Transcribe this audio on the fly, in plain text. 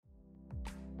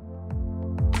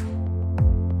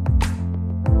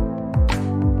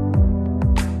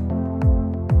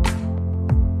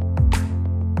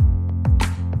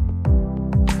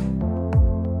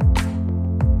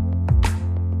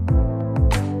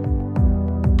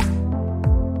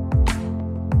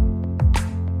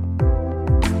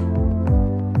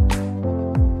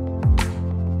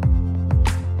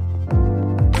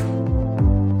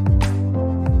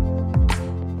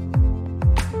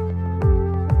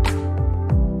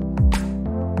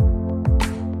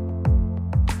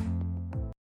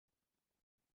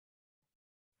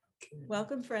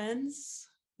Welcome, friends.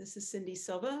 This is Cindy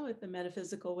Silva with the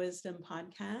Metaphysical Wisdom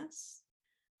Podcast.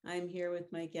 I'm here with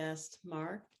my guest,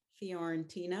 Mark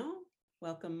Fiorentino.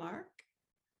 Welcome, Mark.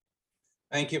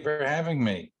 Thank you for having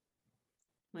me.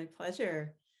 My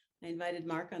pleasure. I invited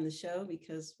Mark on the show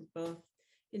because we're both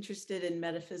interested in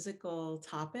metaphysical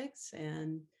topics,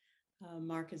 and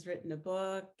Mark has written a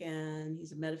book and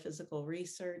he's a metaphysical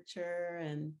researcher,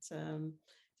 and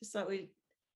just thought we'd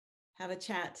have a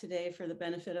chat today for the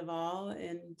benefit of all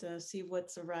and see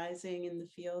what's arising in the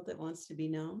field that wants to be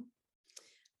known.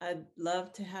 I'd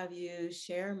love to have you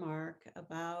share, Mark,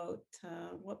 about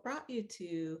what brought you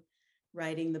to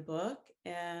writing the book,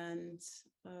 and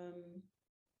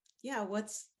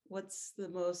what's the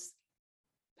most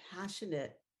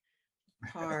passionate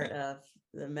part of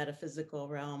the metaphysical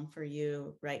realm for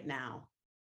you right now?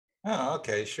 Oh,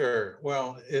 okay, sure.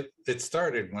 Well, it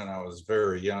started when I was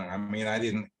very young. I mean, I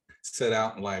didn't set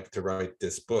out in life to write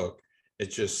this book. It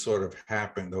just sort of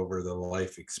happened over the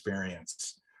life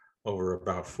experience over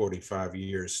about 45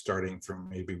 years, starting from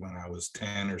maybe when I was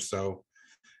 10 or so.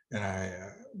 And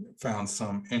I found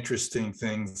some interesting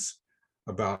things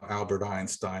about Albert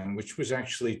Einstein, which was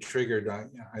actually triggered.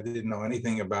 I didn't know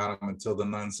anything about him until the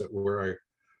nuns that where I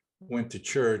went to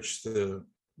church, the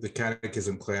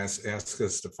catechism class asked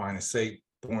us to find a saint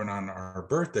born on our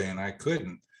birthday, and I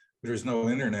couldn't. There was no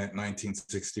internet in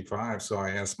 1965, so I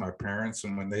asked my parents,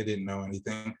 and when they didn't know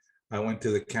anything, I went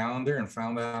to the calendar and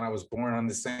found out I was born on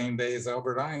the same day as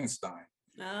Albert Einstein.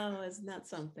 Oh, isn't that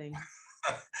something?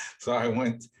 So I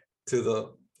went to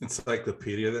the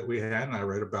encyclopedia that we had, and I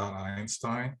read about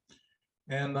Einstein,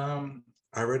 and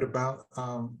I read about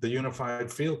the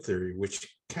unified field theory, which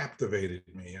captivated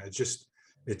me. It just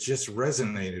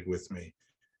resonated with me.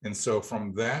 And so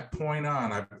from that point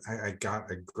on, I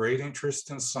got a great interest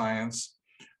in science,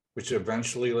 which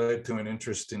eventually led to an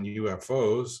interest in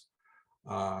UFOs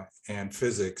and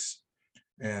physics,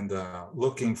 and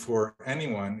looking for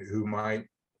anyone who might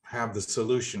have the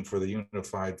solution for the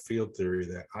unified field theory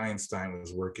that Einstein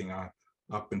was working on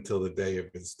up until the day of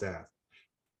his death.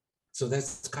 So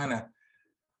that's kind of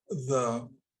the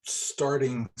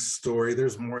starting story.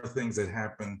 There's more things that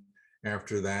happen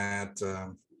after that,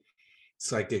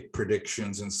 psychic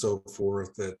predictions and so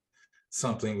forth, that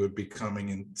something would be coming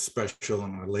in special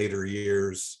in my later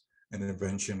years, an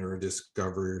invention or a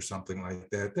discovery or something like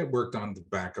that, that worked on the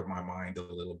back of my mind a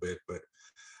little bit. But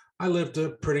I lived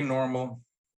a pretty normal,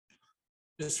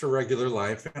 just a regular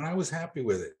life, and I was happy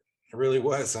with it. I really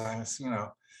was. I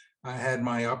had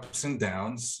my ups and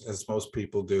downs, as most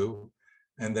people do.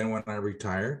 And then when I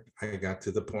retired, I got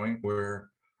to the point where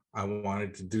I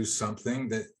wanted to do something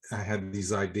that I had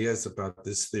these ideas about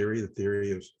this theory, the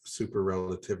theory of super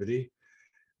relativity.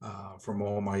 From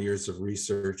all my years of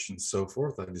research and so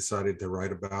forth, I decided to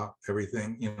write about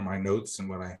everything in my notes and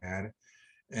what I had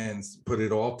and put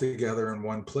it all together in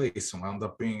one place, and wound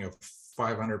up being a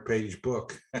 500-page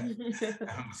book.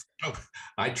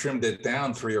 I trimmed it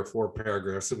down 3 or 4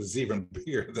 paragraphs. It was even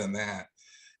bigger than that,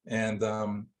 and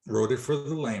wrote it for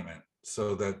the layman,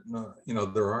 so that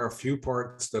there are a few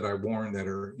parts that I warned that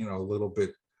are a little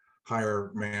bit higher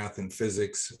math and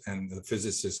physics, and the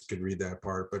physicists could read that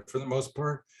part. But for the most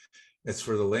part, it's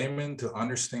for the layman to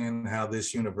understand how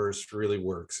this universe really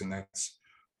works, and that's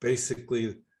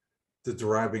basically the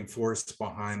driving force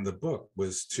behind the book,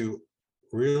 was to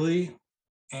really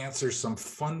answer some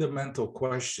fundamental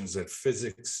questions that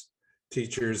physics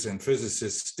teachers and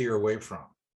physicists steer away from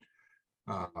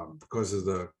because of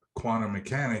the quantum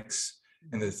mechanics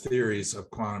and the theories of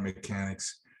quantum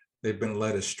mechanics. They've been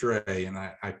led astray, and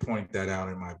I point that out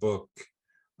in my book.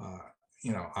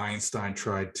 Einstein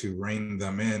tried to rein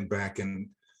them in back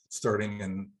starting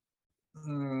in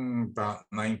about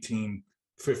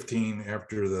 1915,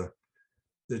 after the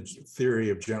theory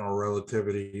of general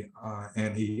relativity,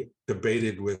 and he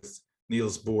debated with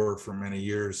Niels Bohr for many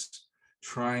years,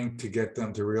 trying to get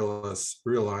them to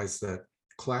realize that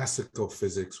classical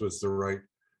physics was the right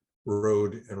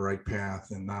road and right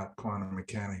path, and not quantum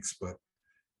mechanics. But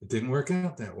it didn't work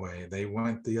out that way. They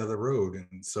went the other road,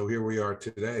 and so here we are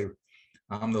today.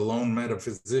 I'm the lone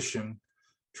metaphysician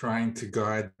trying to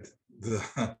guide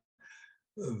the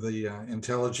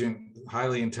intelligent,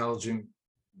 highly intelligent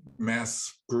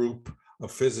mass group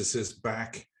of physicists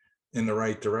back in the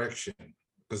right direction,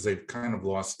 because they've kind of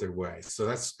lost their way. So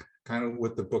that's kind of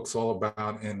what the book's all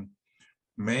about. And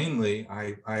mainly,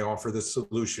 I offer the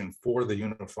solution for the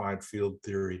unified field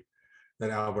theory that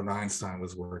Albert Einstein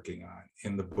was working on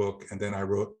in the book. And then I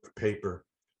wrote a paper,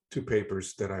 2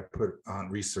 papers that I put on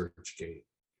ResearchGate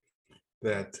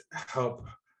that help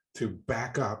to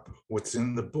back up what's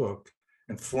in the book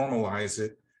and formalize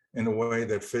it in a way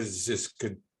that physicists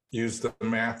could use the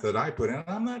math that I put in.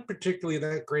 I'm not particularly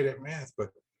that great at math, but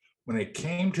when it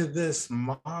came to this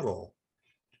model,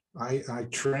 I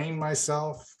trained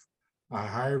myself. I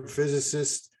hired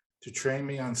physicists to train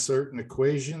me on certain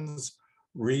equations,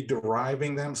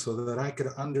 re-deriving them so that I could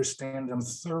understand them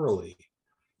thoroughly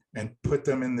and put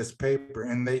them in this paper.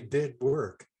 And they did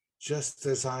work just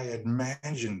as I had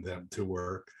imagined them to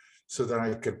work, so that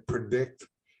I could predict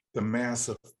the mass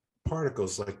of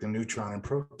particles like the neutron and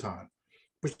proton,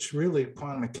 which really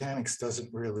quantum mechanics doesn't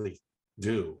really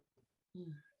do.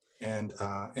 And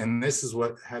this is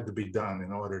what had to be done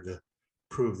in order to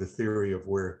prove the theory of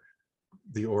where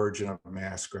the origin of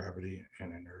mass, gravity,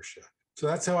 and inertia. So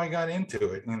that's how I got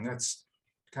into it. And that's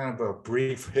kind of a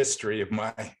brief history of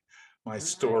my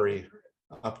story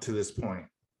up to this point.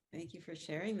 Thank you for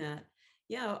sharing that.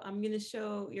 Yeah, I'm going to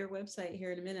show your website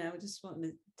here in a minute. I just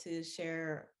wanted to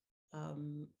share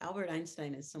Albert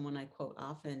Einstein is someone I quote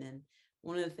often. And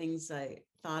one of the things I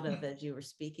thought of as you were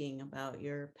speaking about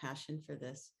your passion for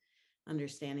this,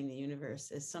 understanding the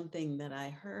universe, is something that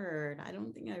I heard. I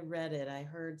don't think I read it. I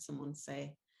heard someone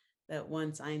say that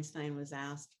once Einstein was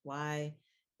asked, why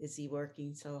is he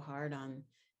working so hard on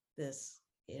this,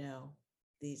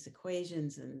 these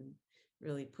equations and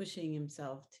really pushing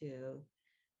himself to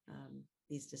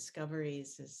these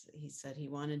discoveries, he said he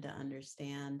wanted to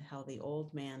understand how the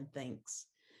old man thinks,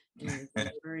 and he was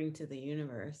referring to the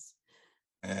universe.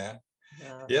 Yeah,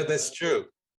 that's true.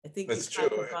 I think that's true.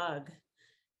 The bug.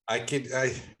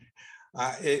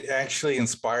 It actually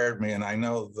inspired me, and I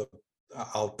know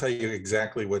I'll tell you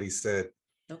exactly what he said.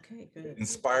 Okay, good. It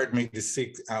inspired me to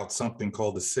seek out something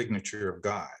called the signature of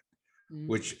God,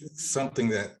 which is something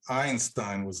that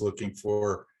Einstein was looking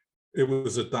for. It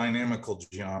was a dynamical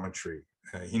geometry.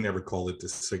 He never called it the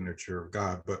signature of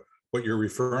God, but what you're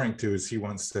referring to is he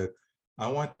once said, I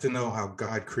want to know how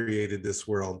God created this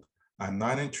world. I'm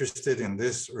not interested in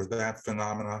this or that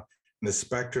phenomena, in the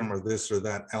spectrum or this or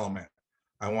that element.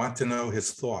 I want to know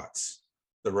his thoughts.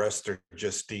 The rest are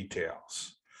just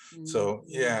details. So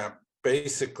yeah,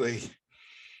 basically,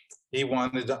 he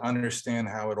wanted to understand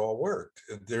how it all worked.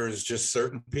 There's just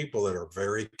certain people that are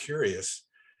very curious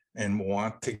and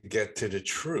want to get to the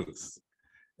truth.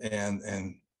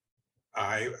 And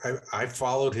I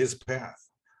followed his path.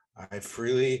 I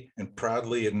freely and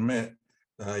proudly admit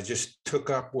that I just took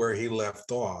up where he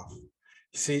left off.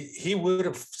 See, he would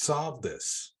have solved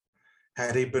this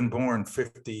had he been born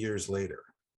 50 years later.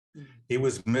 He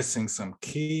was missing some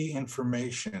key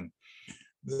information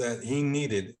that he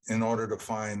needed in order to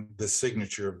find the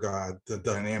signature of God, the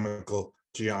dynamical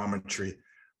geometry,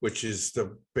 which is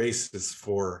the basis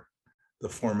for the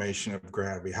formation of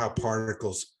gravity, how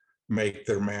particles make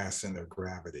their mass and their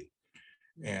gravity.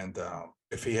 And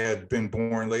if he had been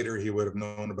born later, he would have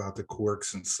known about the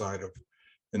quarks inside of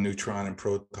the neutron and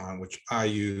proton, which I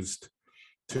used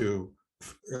to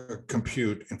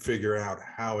compute and figure out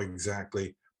how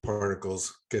exactly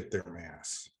particles get their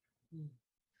mass.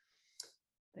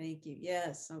 Thank you.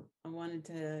 Yes, I wanted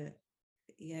to,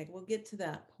 we'll get to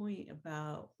that point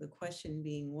about the question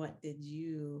being, what did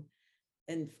you,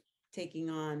 and taking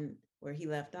on where he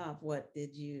left off, what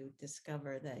did you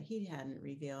discover that he hadn't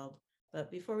revealed? But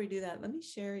before we do that, let me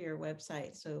share your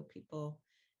website so people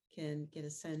can get a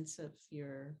sense of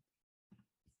your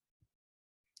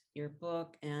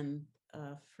book and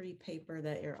free paper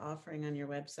that you're offering on your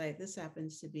website. This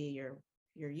happens to be your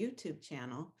YouTube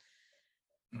channel,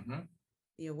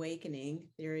 The Awakening,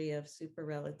 Theory of Super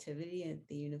Relativity at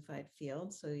the Unified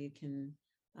Field. So you can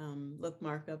look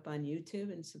Mark up on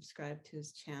YouTube and subscribe to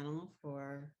his channel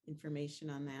for information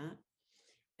on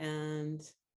that. And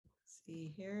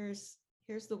see, here's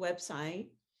the website.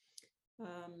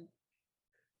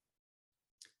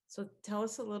 So tell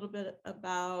us a little bit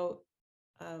about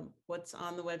what's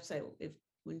on the website.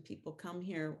 When people come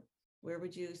here, where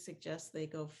would you suggest they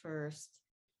go first?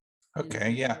 Okay,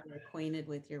 yeah. Get acquainted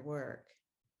with your work.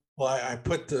 Well, I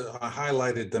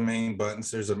highlighted the main buttons.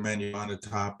 There's a menu on the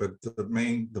top, but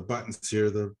the buttons here,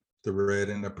 the red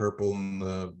and the purple and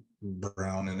the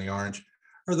brown and the orange,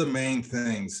 are the main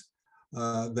things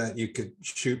that you could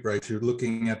shoot right to.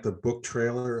 Looking at the book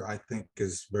trailer, I think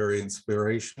is very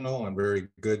inspirational and very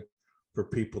good for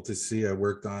people to see. I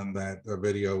worked on that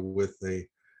video with a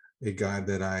guy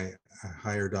that I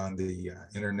hired on the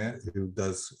internet who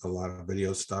does a lot of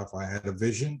video stuff. I had a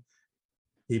vision.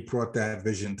 He brought that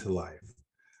vision to life.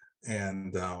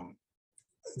 And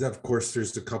of course,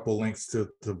 there's a couple links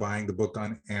to buying the book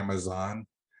on Amazon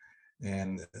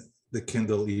and the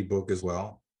Kindle ebook as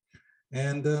well.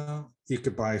 And you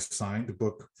could buy a signed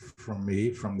book from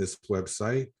me from this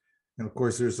website. And of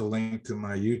course, there's a link to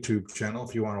my YouTube channel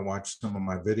if you want to watch some of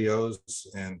my videos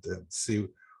and see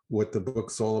what the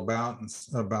book's all about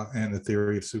and the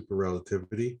theory of super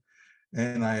relativity.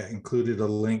 And I included a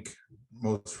link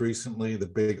most recently, the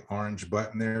big orange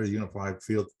button there, the Unified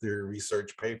Field Theory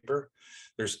research paper.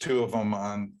 There's 2 of them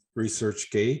on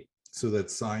ResearchGate so that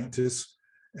scientists,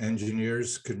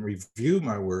 engineers can review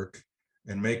my work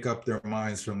and make up their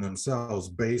minds from themselves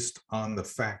based on the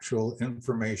factual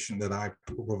information that I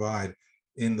provide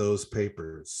in those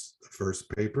papers. The first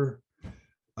paper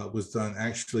was done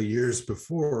actually years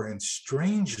before, and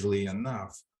strangely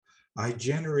enough, I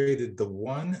generated the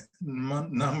one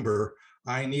number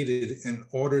I needed in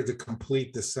order to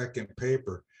complete the second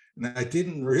paper. And I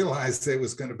didn't realize that it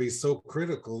was going to be so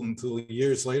critical until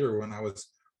years later when I was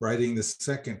writing the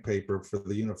second paper for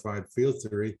the Unified Field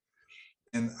Theory.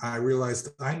 And I realized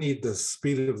I need the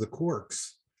speed of the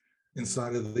quarks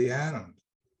inside of the atom,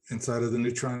 inside of the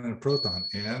neutron and proton.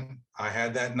 And I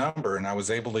had that number and I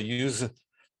was able to use it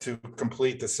to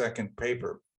complete the second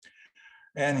paper.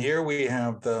 And here we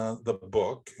have the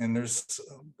book, and there's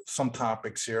some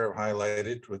topics here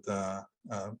highlighted with a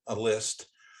list.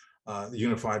 The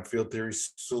Unified Field Theory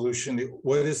solution.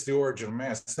 What is the origin of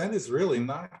mass? That is really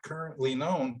not currently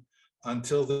known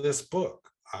until this book.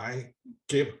 I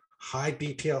give high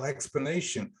detail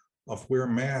explanation of where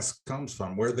mass comes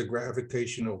from, where the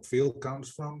gravitational field comes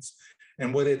from,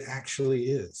 and what it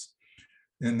actually is.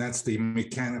 And that's the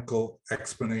mechanical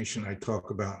explanation I talk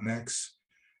about next.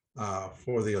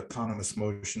 For the autonomous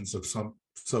motions of some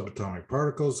subatomic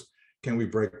particles. Can we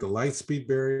break the light speed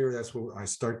barrier? That's what I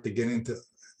start to get into.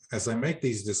 As I make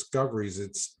these discoveries,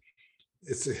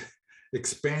 it's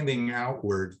expanding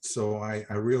outward. So I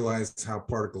realized how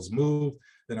particles move.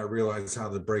 Then I realized how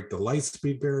to break the light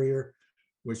speed barrier,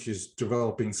 which is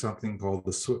developing something called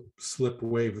the slip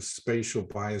wave spatial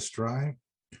bias drive.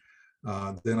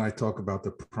 Then I talk about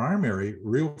the primary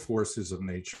real forces of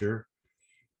nature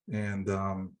and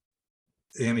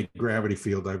anti-gravity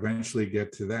field. I eventually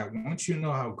get to that. Once you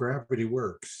know how gravity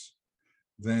works,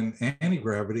 then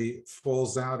anti-gravity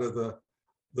falls out of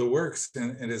the works,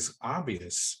 and it is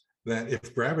obvious that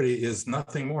if gravity is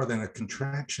nothing more than a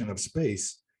contraction of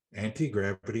space,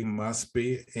 anti-gravity must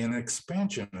be an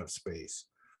expansion of space.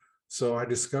 So I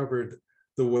discovered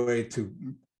the way to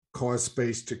cause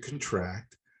space to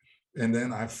contract, and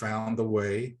then I found the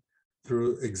way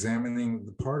through examining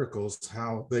the particles,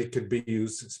 how they could be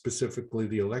used, specifically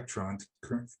the electron,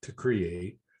 to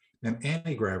create an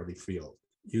anti-gravity field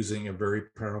using a very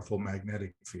powerful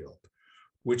magnetic field,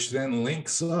 which then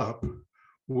links up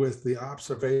with the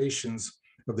observations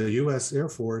of the US Air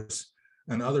Force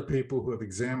and other people who have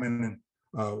examined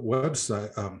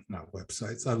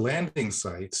landing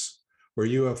sites where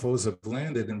UFOs have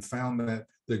landed and found that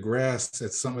the grass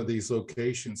at some of these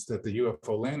locations that the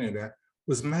UFO landed at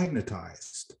was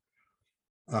magnetized.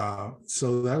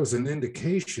 So that was an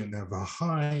indication of a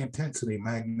high intensity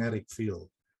magnetic field.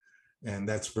 And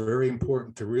that's very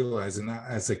important to realize. And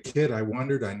as a kid, I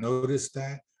wondered, I noticed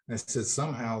that. And I said,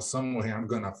 somehow, some way, I'm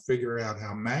going to figure out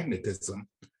how magnetism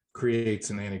creates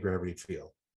an anti-gravity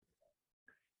field.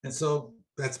 And so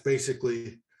that's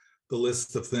basically the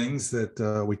list of things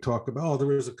that we talk about. Oh, there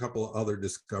was a couple of other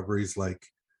discoveries, like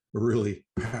a really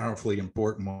powerfully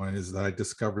important one is that I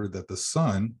discovered that the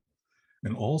sun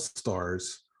and all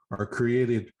stars are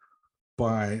created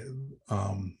by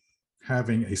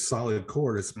having a solid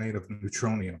core that's made of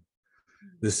neutronium.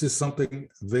 This is something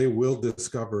they will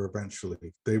discover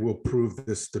eventually. They will prove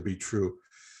this to be true.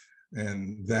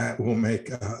 And that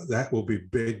will be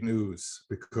big news,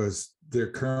 because their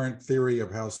current theory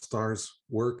of how stars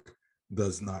work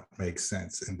does not make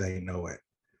sense, and they know it.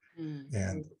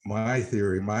 And my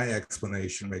theory, my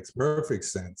explanation makes perfect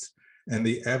sense. And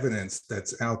the evidence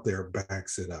that's out there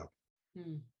backs it up.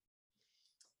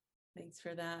 Thanks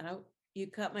for that. You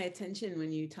caught my attention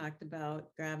when you talked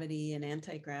about gravity and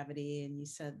anti-gravity, and you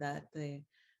said that the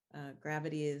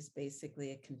gravity is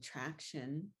basically a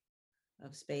contraction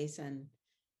of space and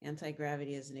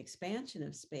anti-gravity is an expansion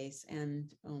of space.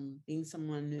 And being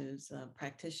someone who's a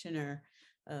practitioner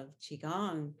of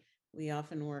Qigong, we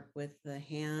often work with the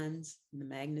hands and the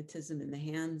magnetism in the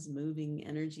hands, moving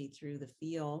energy through the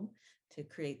field to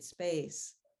create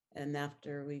space. And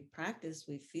after we practice,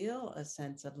 we feel a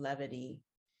sense of levity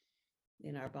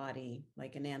in our body,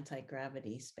 like an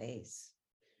anti-gravity space.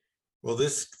 Well,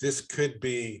 this could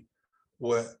be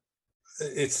what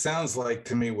it sounds like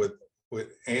to me, what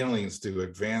aliens do,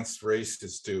 advanced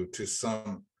races do to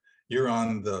some. You're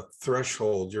on the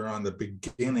threshold, you're on the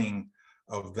beginning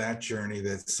of that journey.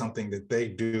 That's something that they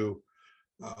do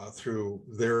through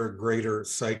their greater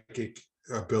psychic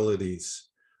abilities,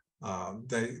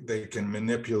 They can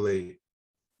manipulate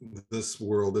this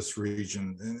world, this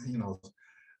region, and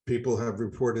people have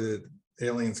reported that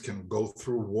aliens can go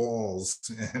through walls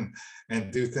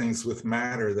and do things with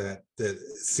matter that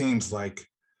seems like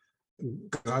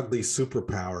godly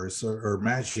superpowers or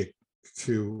magic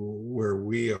to where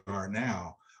we are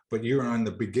now. But you're on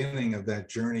the beginning of that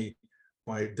journey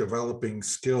by developing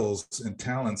skills and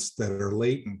talents that are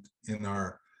latent in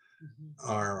our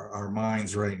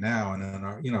minds right now, and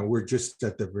in our, we're just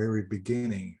at the very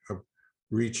beginning of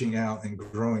reaching out and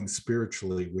growing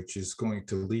spiritually, which is going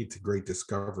to lead to great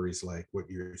discoveries like what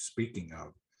you're speaking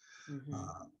of.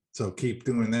 So keep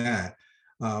doing that.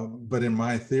 But in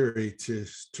my theory, to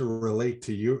relate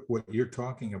to you, what you're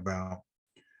talking about,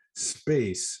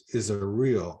 space is a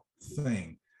real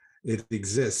thing. It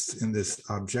exists in this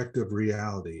objective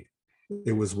reality.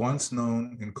 It was once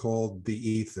known and called the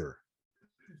ether.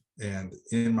 And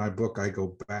in my book, I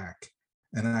go back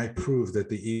and I prove that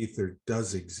the ether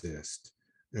does exist.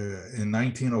 In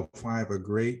 1905, a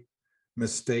great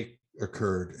mistake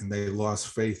occurred and they lost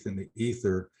faith in the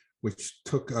ether, which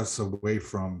took us away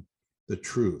from the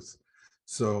truth.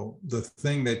 So the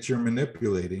thing that you're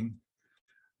manipulating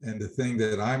and the thing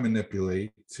that I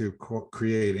manipulate to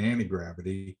create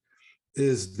anti-gravity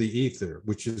is the ether,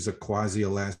 which is a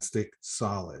quasi-elastic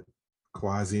solid.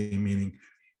 Quasi meaning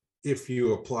if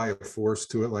you apply a force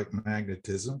to it like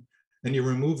magnetism and you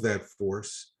remove that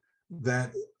force,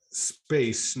 that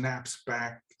space snaps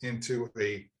back into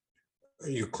a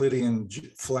Euclidean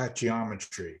flat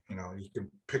geometry. You can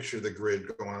picture the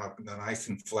grid going up and then nice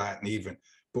and flat and even.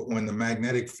 But when the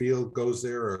magnetic field goes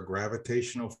there or a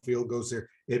gravitational field goes there,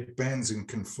 it bends and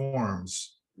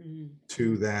conforms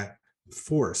to that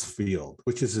force field,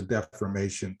 which is a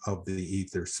deformation of the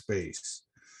ether space.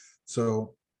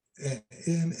 So,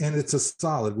 and it's a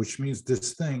solid, which means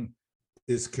this thing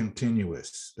is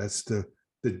continuous. That's the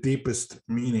deepest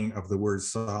meaning of the word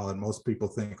solid. Most people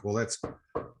think, well, that's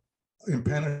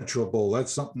impenetrable.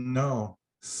 That's something. No,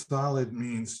 solid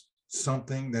means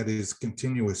something that is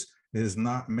continuous. It is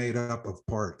not made up of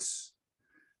parts.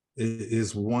 It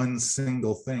is one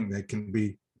single thing that can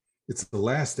be, it's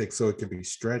elastic, so it can be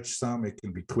stretched some, it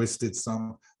can be twisted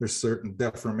some. There's certain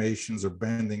deformations or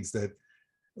bendings that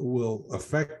will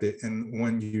affect it. And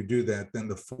when you do that, then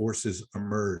the forces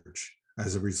emerge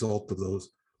as a result of those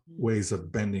ways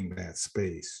of bending that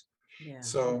space. Yeah.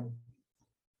 So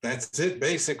that's it,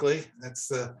 basically. That's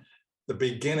the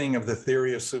beginning of the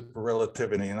theory of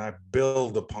superrelativity. And I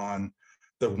build upon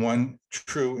the one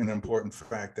true and important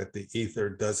fact that the ether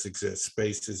does exist.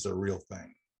 Space is a real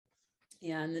thing.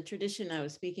 Yeah, and the tradition I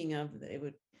was speaking of, they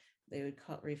would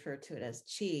refer to it as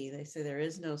chi. They say there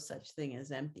is no such thing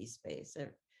as empty space.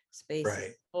 Space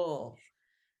is full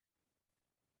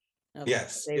of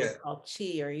what they would call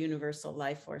chi, or universal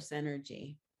life force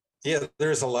energy. Yeah,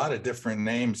 there's a lot of different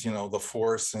names, the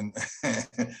Force and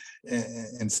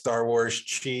in Star Wars,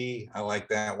 chi. I like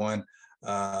that one.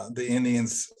 The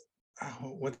Indians,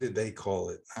 what did they call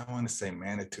it? I want to say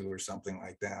Manitou or something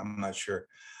like that. I'm not sure.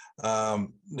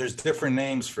 There's different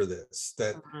names for this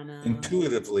that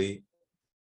intuitively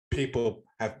people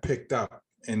have picked up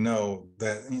and know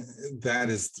that that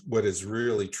is what is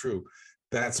really true.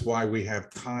 That's why we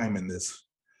have time in this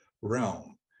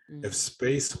realm. If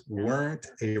space weren't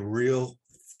a real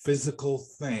physical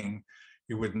thing,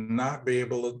 we would not be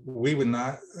able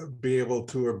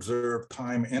to observe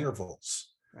time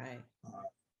intervals. Right.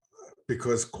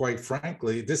 Because quite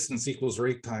frankly, distance equals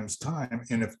rate times time.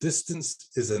 And if distance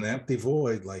is an empty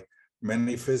void, like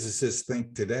many physicists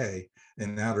think today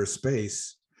in outer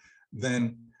space,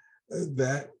 then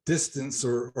that distance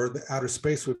or the outer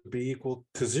space would be equal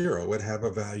to zero, would have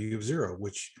a value of zero,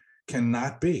 which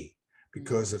cannot be.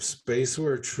 Because if space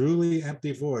were a truly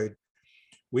empty void,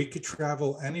 we could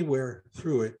travel anywhere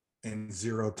through it in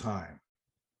zero time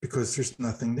because there's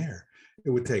nothing there. It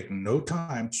would take no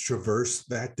time to traverse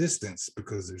that distance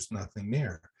because there's nothing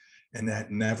there. And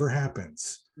that never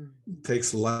happens. It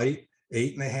takes light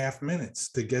 8.5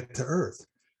 minutes to get to Earth.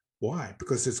 Why?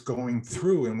 Because it's going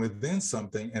through and within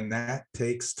something, and that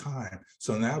takes time.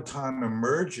 So now time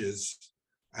emerges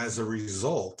as a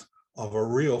result of a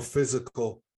real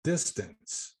physical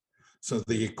distance. So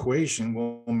the equation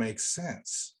will make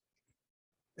sense.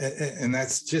 And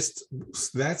that's just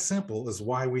that simple is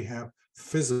why we have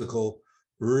physical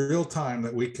real time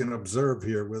that we can observe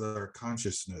here with our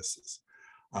consciousnesses.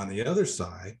 On the other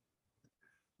side,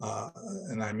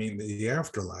 and I mean the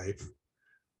afterlife,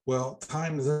 well,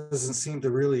 time doesn't seem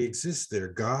to really exist there.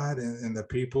 God and the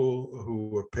people who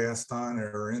were passed on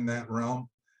or are in that realm,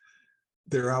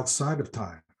 they're outside of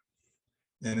time.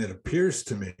 And it appears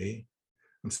to me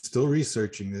I'm still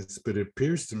researching this, but it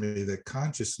appears to me that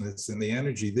consciousness and the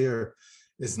energy there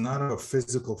is not a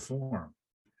physical form.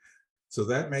 So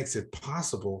that makes it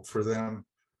possible for them,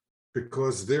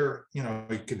 because they're, you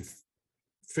can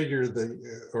figure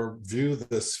or view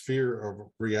the sphere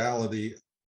of reality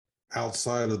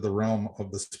outside of the realm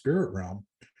of the spirit realm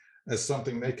as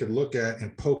something they could look at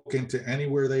and poke into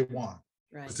anywhere they want,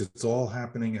 Right. because it's all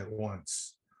happening at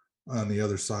once on the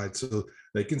other side. So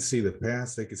they can see the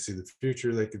past, they can see the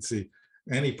future, they can see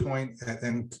any point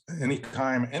and any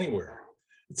time, anywhere.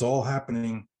 It's all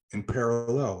happening in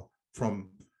parallel from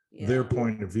their Yeah.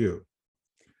 point of view.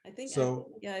 I think,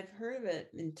 So yeah, I've heard of it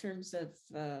in terms of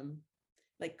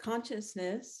like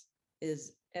consciousness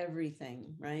is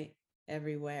everything, right?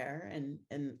 Everywhere.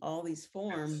 And all these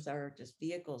forms are just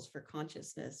vehicles for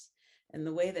consciousness. And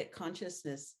the way that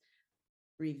consciousness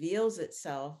reveals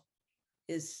itself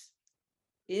is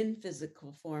in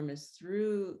physical form, is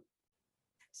through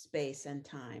space and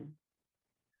time.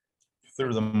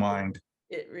 through the mind.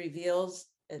 It reveals,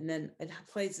 and then it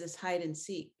plays this hide and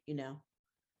seek,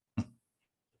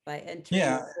 by entering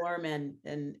Yeah. the form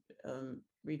and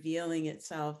revealing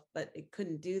itself, but it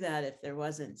couldn't do that if there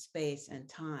wasn't space and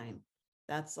time.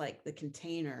 That's like the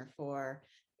container for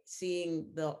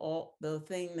seeing the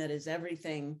thing that is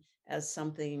everything as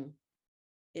something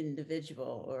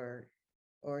individual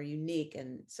or unique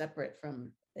and separate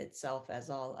from itself as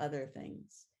all other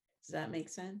things. Does that make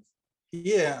sense?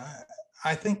 Yeah,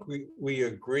 I think we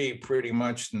agree pretty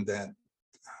much in that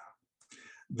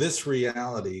this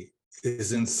reality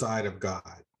is inside of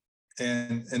God.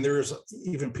 And there's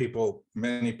even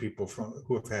many people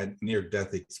who have had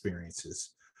near-death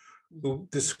experiences who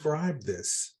describe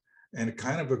this and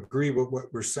kind of agree with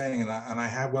what we're saying. And I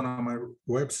have one on my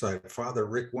website, Father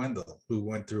Rick Wendell, who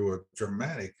went through a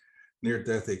dramatic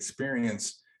near-death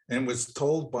experience and was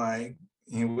told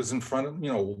he was in front of,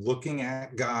 looking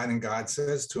at God, and God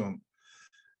says to him,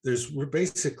 there's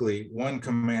basically one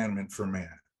commandment for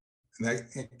man. And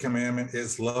that commandment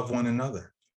is love one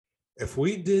another. If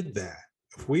we did that,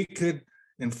 if we could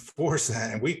enforce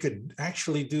that, and we could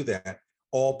actually do that,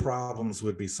 all problems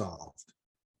would be solved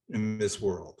in this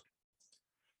world.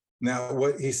 Now,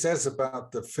 what he says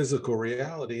about the physical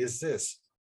reality is this: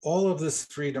 all of this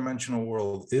three-dimensional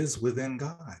world is within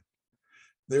God.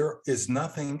 There is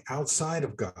nothing outside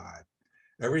of God.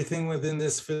 Everything within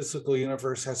this physical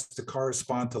universe has to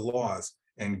correspond to laws,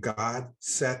 and God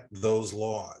set those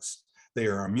laws. They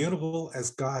are immutable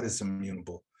as God is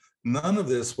immutable. None of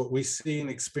this, what we see and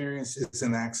experience, is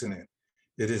an accident.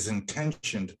 It is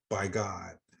intentioned by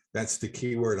God. That's the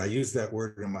key word. I use that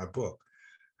word in my book.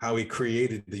 How he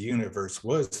created the universe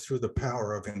was through the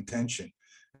power of intention.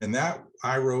 And that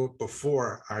I wrote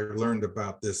before I learned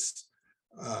about this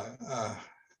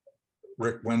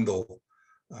Rick Wendell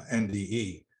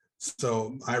NDE.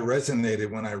 So I resonated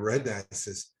when I read that. It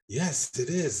says, yes, it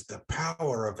is. The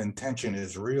power of intention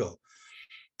is real.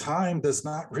 Time does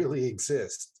not really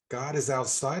exist. God is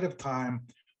outside of time.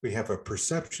 We have a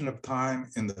perception of time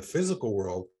in the physical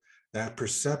world. That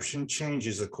perception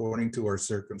changes according to our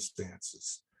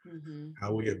circumstances,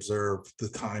 how we observe the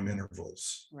time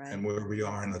intervals, right, and where we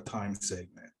are in the time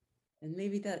segment. And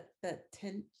maybe that the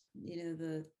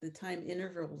time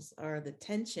intervals are the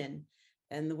tension,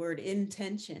 and the word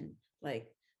intention, like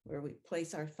where we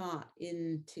place our thought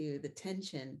into the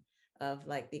tension of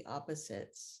like the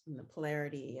opposites and the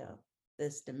polarity of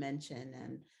this dimension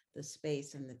and the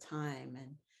space and the time,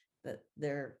 and that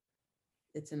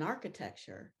it's an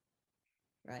architecture,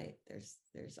 right?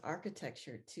 There's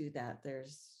architecture to that.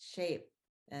 There's shape,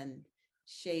 and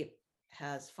shape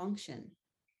has function.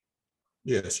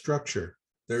 Yeah, structure.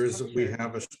 We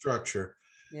have a structure.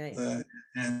 Yeah.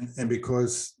 And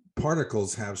because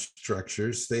particles have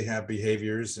structures, they have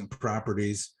behaviors and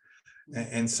properties.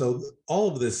 And so all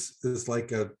of this is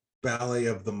like a ballet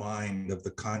of the mind, of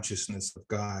the consciousness of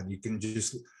God. You can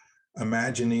just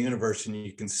imagine the universe and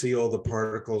you can see all the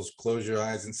particles, close your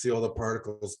eyes and see all the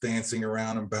particles dancing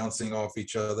around and bouncing off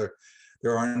each other.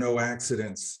 There are no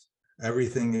accidents.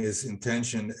 Everything is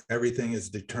intention. Everything is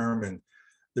determined.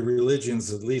 The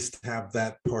religions at least have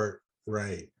that part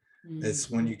right. It's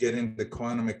when you get into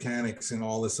quantum mechanics and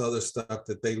all this other stuff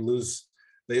that they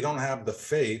don't have the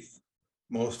faith,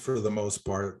 for the most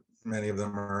part. Many of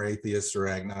them are atheists or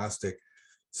agnostic,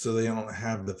 so they don't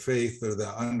have the faith or the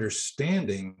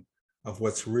understanding of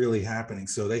what's really happening.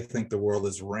 So they think the world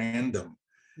is random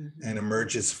and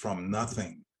emerges from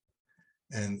nothing.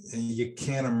 And you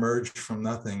can't emerge from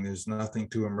nothing. There's nothing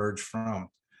to emerge from.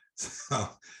 So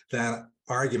that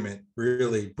argument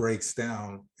really breaks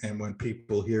down. And when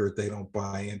people hear it, they don't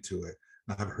buy into it.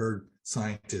 I've heard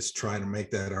scientists try to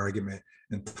make that argument,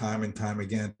 and time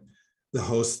again, the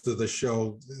host of the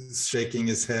show is shaking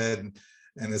his head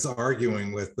and is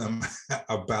arguing with them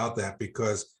about that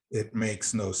because it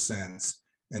makes no sense.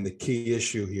 And the key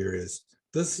issue here is,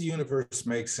 does the universe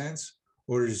make sense,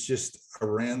 or is it just a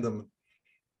random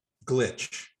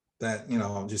glitch that,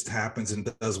 just happens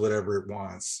and does whatever it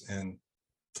wants? And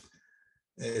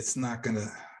it's not going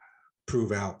to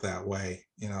prove out that way.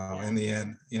 In the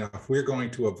end, if we're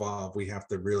going to evolve, we have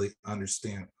to really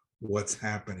understand what's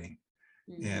happening.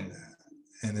 And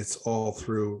it's all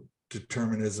through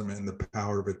determinism and the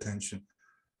power of intention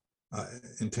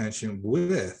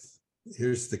with,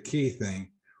 here's the key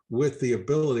thing, with the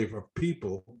ability for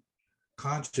people,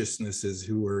 consciousnesses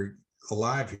who are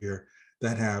alive here,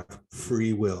 that have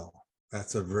free will.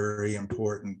 That's a very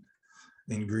important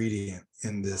ingredient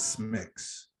in this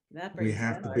mix. We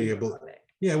have to be able,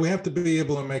 we have to be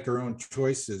able to make our own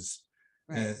choices.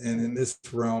 Right. And in this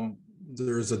realm,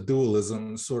 there's a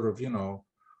dualism, sort of,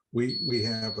 we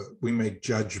make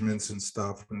judgments and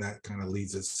stuff, and that kind of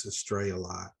leads us astray a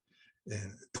lot.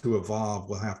 And to evolve,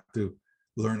 we'll have to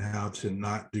learn how to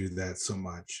not do that so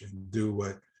much and do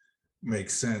what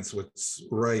makes sense, what's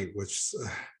right,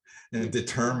 and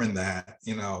determine that,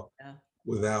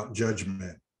 without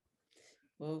judgment.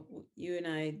 Well, you and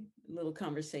I, a little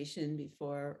conversation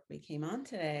before we came on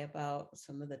today about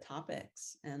some of the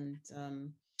topics. And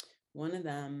one of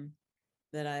them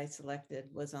that I selected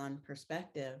was on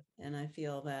perspective. And I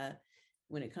feel that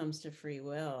when it comes to free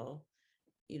will,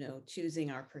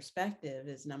 choosing our perspective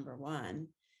is number one,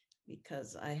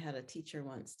 because I had a teacher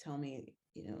once tell me,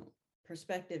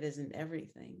 perspective isn't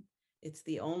everything. It's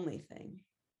the only thing.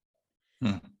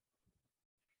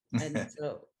 And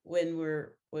so when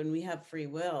we have free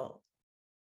will,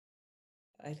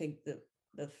 I think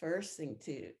the first thing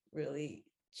to really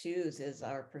choose is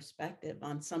our perspective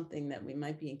on something that we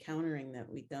might be encountering that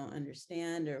we don't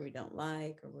understand, or we don't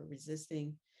like, or we're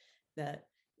resisting. That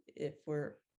if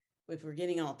we're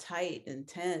getting all tight and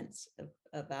tense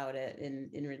about it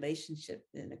in relationship,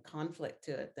 in a conflict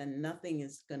to it, then nothing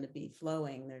is going to be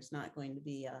flowing. There's not going to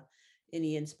be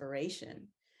any inspiration.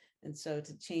 And so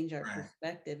to change our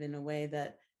perspective in a way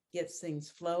that gets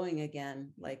things flowing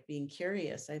again, like being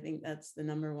curious, I think that's the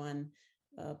number one,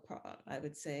 I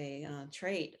would say,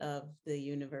 trait of the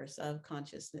universe, of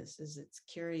consciousness, is it's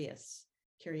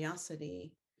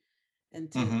curiosity,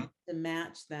 and to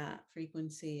match that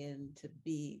frequency, and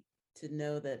to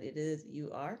know that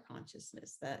you are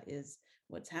consciousness. That is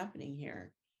what's happening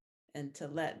here. And to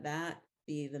let that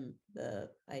be the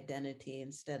identity,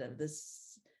 instead of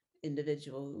this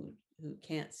individual who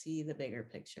can't see the bigger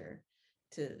picture,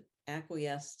 to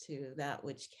acquiesce to that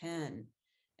which can,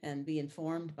 and be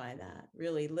informed by that,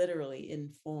 really literally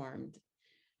informed.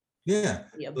 Be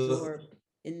absorbed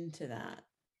into that.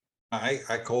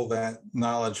 I call that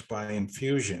knowledge by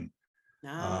infusion.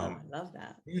 I love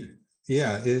that.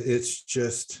 Yeah, it's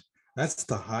just, that's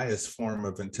the highest form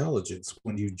of intelligence,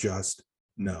 when you just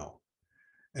know.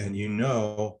 And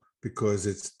because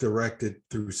it's directed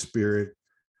through spirit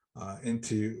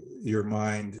into your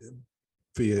mind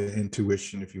via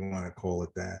intuition, if you want to call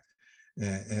it that.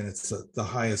 And it's the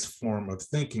highest form of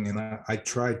thinking. And I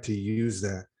tried to use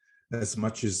that as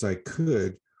much as I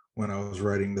could when I was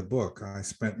writing the book. I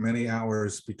spent many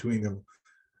hours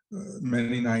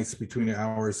many nights between the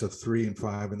hours of 3 and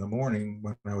 5 in the morning,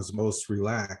 when I was most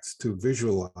relaxed, to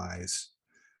visualize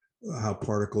how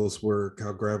particles work,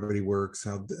 how gravity works,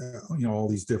 how, all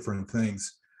these different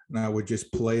things. And I would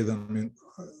just play them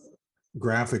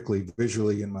graphically,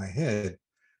 visually in my head,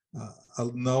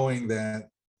 knowing that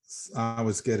I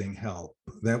was getting help.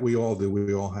 That we all do.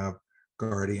 We all have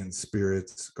guardian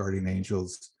spirits, guardian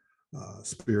angels,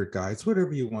 spirit guides,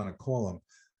 whatever you want to call them.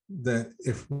 That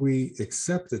if we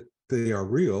accept that they are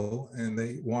real and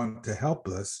they want to help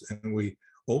us, and we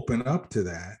open up to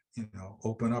that,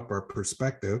 open up our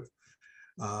perspective,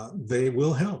 they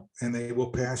will help, and they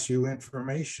will pass you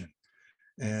information.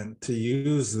 And to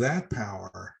use that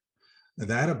power,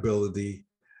 that ability,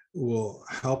 will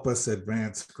help us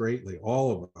advance greatly,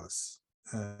 all of us,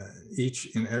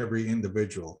 each and every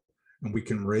individual. And we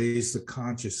can raise the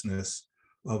consciousness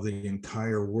of the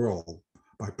entire world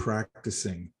by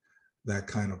practicing that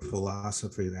kind of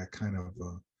philosophy, that kind of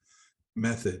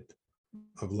method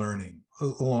of learning,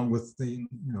 along with the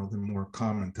more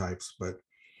common types. But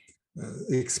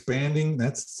expanding,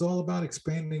 it's all about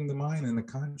expanding the mind and the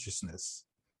consciousness.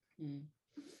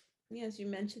 Yes, you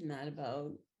mentioned that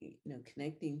about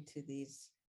connecting to these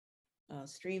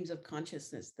streams of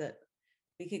consciousness that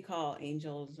we could call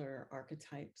angels, or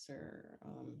archetypes, or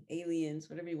aliens,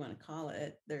 whatever you want to call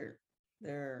it. They're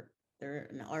they're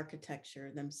an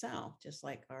architecture themselves, just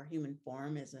like our human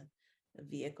form is a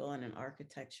vehicle and an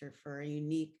architecture for a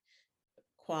unique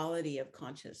quality of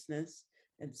consciousness.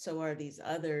 And so are these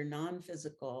other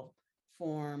non-physical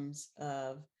forms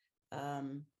of,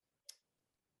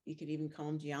 you could even call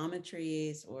them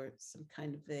geometries or some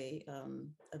kind of a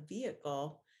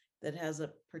vehicle that has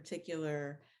a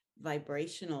particular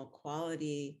vibrational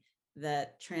quality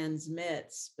that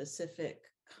transmits specific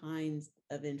kinds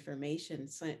of information.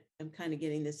 So I'm kind of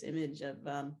getting this image of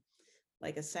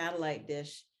like a satellite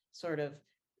dish sort of,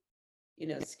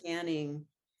 scanning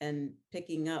and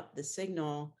picking up the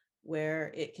signal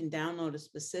where it can download a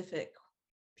specific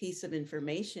piece of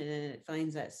information and it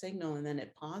finds that signal and then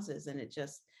it pauses and it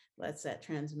just lets that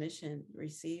transmission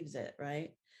receives it,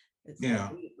 right? It's like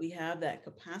Yeah. we have that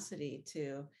capacity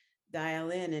to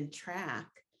dial in and track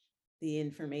the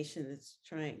information that's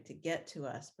trying to get to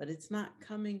us, but it's not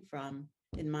coming from,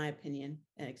 in my opinion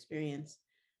and experience,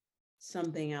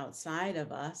 something outside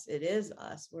of us. It is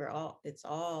us. It's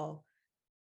all,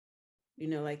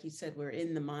 like you said, we're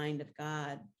in the mind of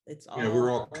God. It's Yeah, we're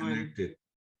all all one. connected.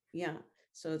 Yeah.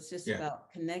 So it's just Yeah.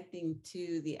 about connecting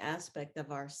to the aspect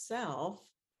of ourself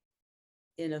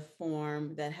in a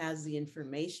form that has the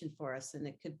information for us. And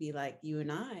it could be like you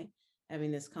and I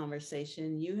having this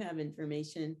conversation. You have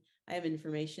information, I have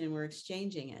information, and we're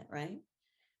exchanging it, right?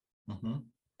 Mhm.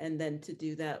 And then to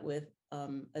do that with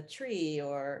a tree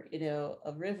or,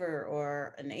 a river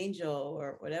or an angel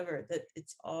or whatever, that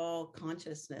it's all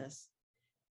consciousness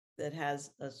that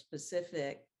has a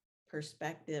specific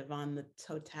perspective on the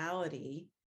totality.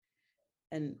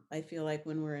 And I feel like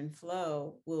when we're in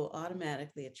flow, we'll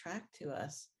automatically attract to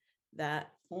us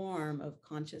that form of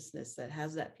consciousness that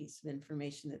has that piece of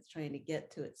information that's trying to get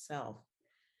to itself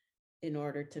in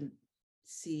order to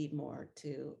see more,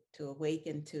 to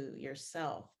awaken to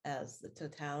yourself as the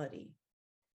totality.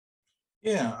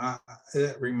 Yeah,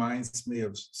 it reminds me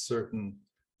of certain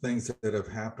things that have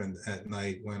happened at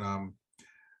night when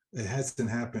it hasn't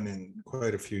happened in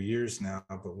quite a few years now,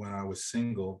 but when I was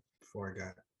single before I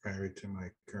got married to my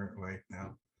current wife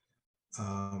now,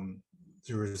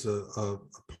 there was a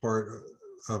part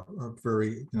of a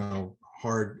very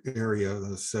hard area,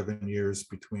 the 7 years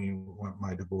between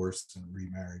my divorce and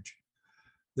remarriage,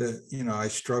 that I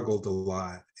struggled a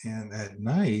lot. And at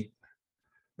night,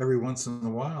 every once in a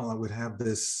while, I would have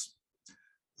this.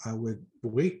 I would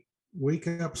wake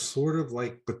up sort of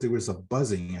like, but there was a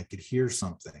buzzing. I could hear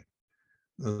something,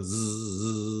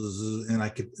 and I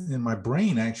could, and my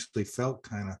brain actually felt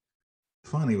kind of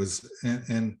funny. It was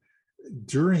and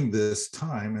during this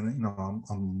time, and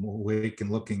I'm awake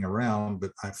and looking around,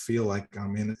 but I feel like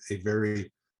I'm in a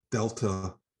very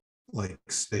delta like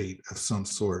state of some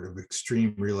sort of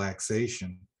extreme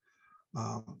relaxation.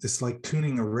 It's like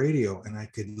tuning a radio, and I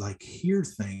could like hear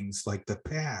things like the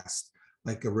past,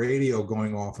 like a radio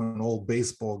going off on old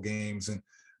baseball games, and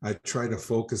I try to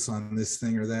focus on this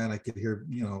thing or that. I could hear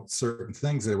certain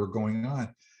things that were going on.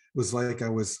 It was like I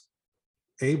was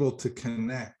able to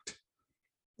connect,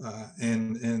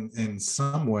 and in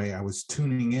some way I was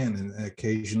tuning in, and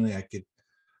occasionally I could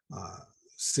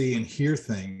see and hear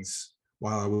things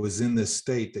while I was in this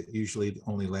state that usually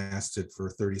only lasted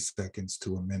for 30 seconds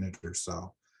to a minute or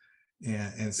so.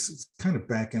 And it's kind of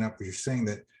backing up what you're saying,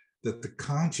 that the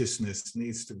consciousness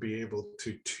needs to be able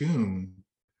to tune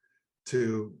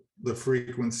to the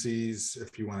frequencies,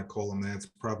 if you want to call them that. It's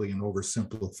probably an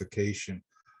oversimplification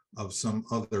of some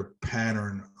other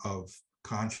pattern of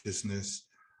consciousness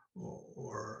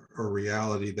or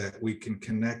reality that we can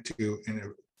connect to and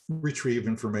retrieve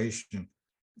information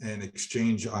and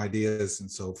exchange ideas and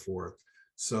so forth.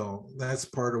 So that's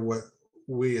part of what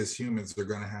we as humans are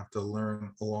going to have to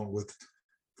learn, along with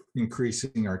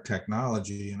increasing our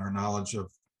technology and our knowledge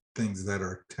of things that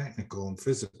are technical and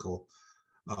physical,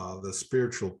 the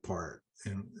spiritual part.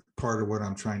 And part of what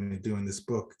I'm trying to do in this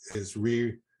book is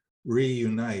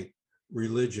reunite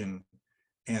religion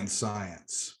and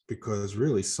science, because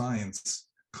really science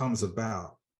comes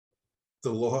about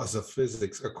the laws of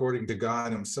physics according to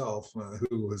God himself,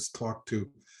 who has talked to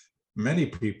many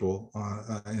people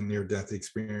in near-death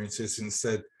experiences and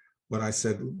said what I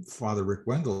said Father Rick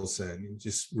Wendell said. He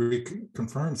just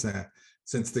reconfirms that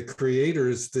since the creator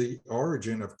is the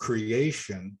origin of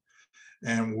creation,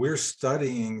 and we're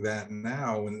studying that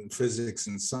now in physics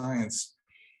and science,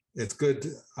 it's a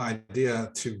good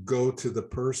idea to go to the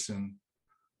person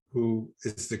who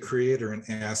is the creator and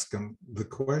ask them the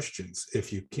questions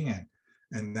if you can.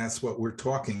 And that's what we're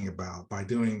talking about by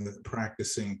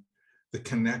practicing the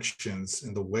connections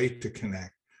and the way to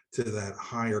connect to that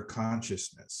higher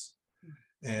consciousness.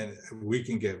 And we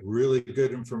can get really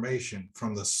good information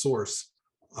from the source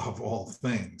of all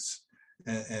things.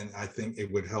 And I think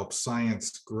it would help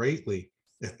science greatly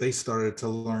if they started to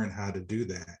learn how to do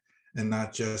that and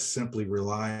not just simply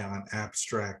rely on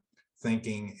abstract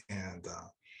thinking and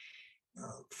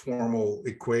formal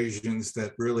equations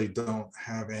that really don't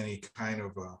have any kind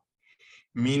of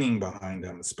meaning behind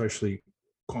them, especially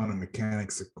quantum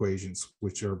mechanics equations,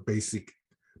 which are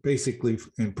basically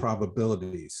in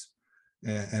probabilities.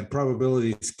 And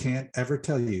probabilities can't ever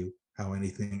tell you how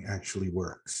anything actually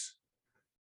works.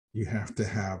 You have to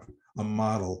have a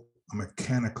model, a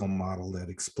mechanical model that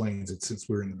explains it. Since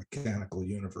we're in the mechanical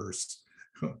universe,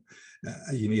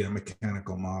 you need a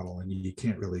mechanical model, and you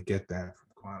can't really get that from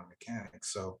quantum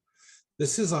mechanics. So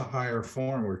this is a higher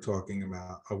form we're talking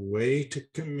about, a way to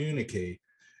communicate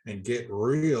and get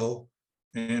real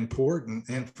important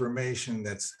information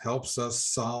that helps us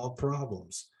solve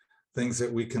problems, things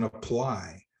that we can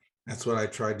apply. That's what I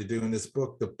tried to do in this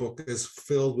book. The book is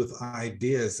filled with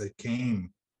ideas that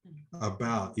came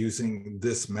about using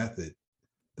this method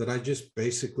that I just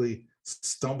basically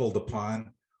stumbled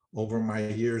upon over my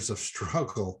years of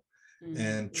struggle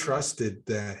and trusted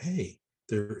that, hey,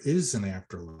 there is an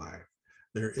afterlife.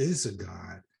 There is a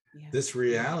God. Yeah. This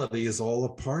reality is all a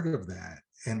part of that.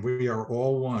 And we are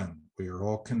all one. We are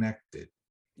all connected.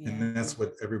 Yeah. And that's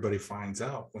what everybody finds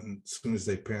out when, as soon as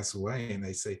they pass away and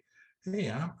they say,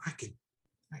 hey, I can,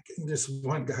 this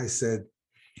one guy said,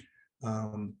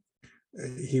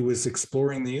 he was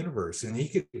exploring the universe and he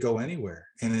could go anywhere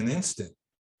in an instant.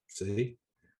 See,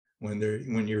 when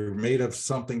you're made of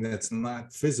something that's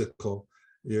not physical,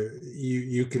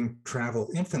 you can travel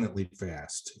infinitely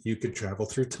fast. You could travel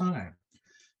through time,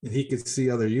 and he could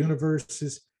see other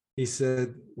universes. He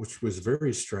said, which was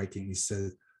very striking. He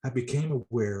said, I became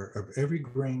aware of every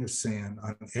grain of sand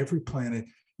on every planet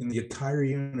in the entire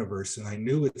universe, and I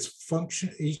knew its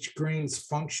function, each grain's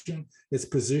function, its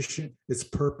position, its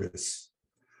purpose.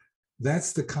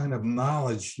 That's the kind of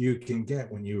knowledge you can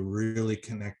get when you really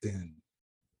connect in.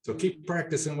 So keep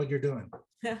practicing what you're doing.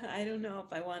 I don't know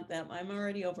if I want that. I'm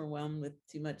already overwhelmed with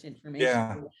too much information.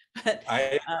 Yeah, but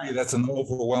I agree. That's an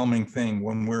overwhelming thing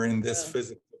when we're in this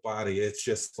physical body. It's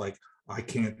just like, I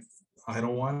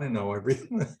don't want to know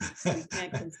everything. You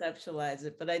can't conceptualize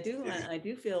it, but I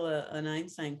do feel an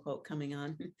Einstein quote coming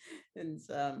on, and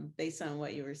based on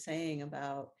what you were saying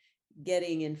about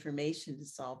getting information to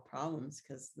solve problems,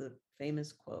 because the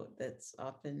famous quote that's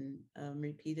often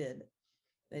repeated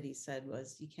that he said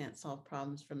was, you can't solve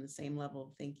problems from the same level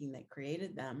of thinking that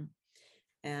created them.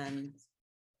 And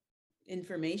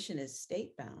information is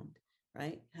state bound,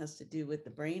 right? It has to do with the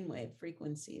brainwave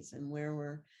frequencies and where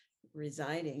we're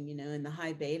residing, in the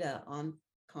high beta on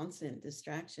constant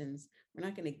distractions. We're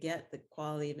not going to get the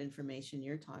quality of information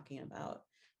you're talking about.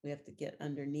 We have to get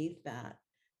underneath that.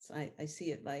 So I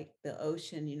see it like the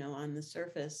ocean, on the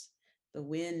surface, the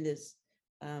wind is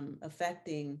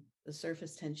affecting the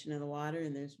surface tension of the water,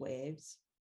 and there's waves.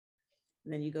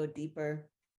 And then you go deeper,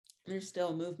 there's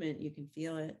still movement, you can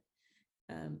feel it,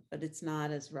 but it's not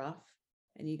as rough.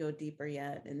 And you go deeper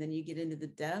yet, and then you get into the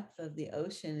depth of the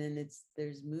ocean, and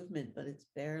there's movement, but it's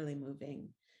barely moving.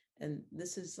 And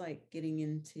this is like getting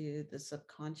into the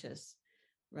subconscious,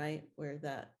 right, where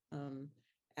that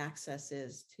access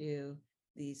is to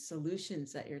the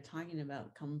solutions that you're talking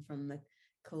about come from the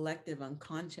collective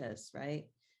unconscious, right?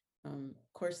 Of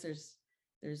course,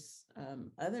 there's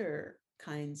other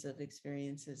kinds of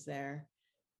experiences there,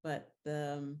 but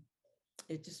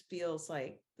it just feels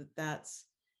like that's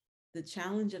the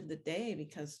challenge of the day,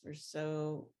 because we're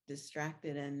so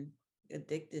distracted and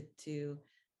addicted to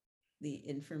the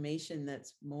information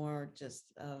that's more just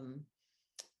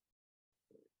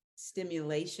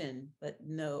stimulation, but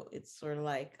no, it's sort of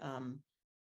like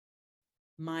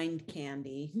mind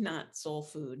candy, not soul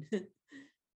food.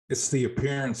 It's the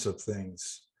appearance of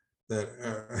things that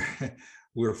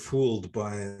we're fooled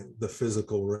by the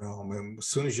physical realm. And as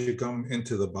soon as you come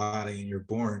into the body and you're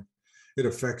born, it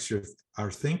affects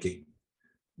our thinking.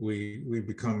 We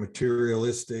become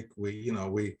materialistic. We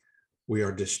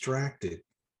are distracted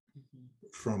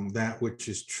from that which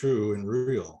is true and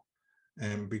real,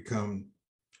 and become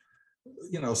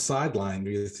sidelined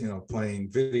with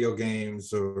playing video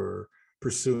games or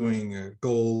pursuing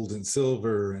gold and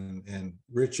silver and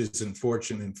riches and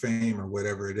fortune and fame or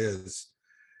whatever it is,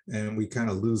 and we kind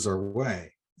of lose our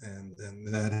way. And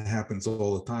that happens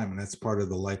all the time, and that's part of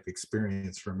the life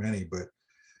experience for many. But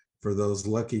for those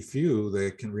lucky few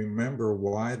that can remember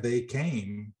why they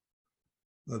came,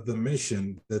 the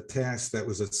mission, the task that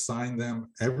was assigned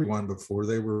them, everyone before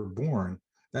they were born,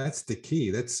 that's the key.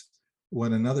 That's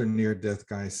what another near-death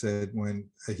guy said when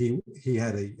he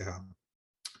had a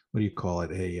what do you call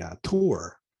it, a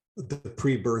tour the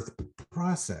pre-birth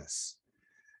process.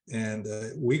 And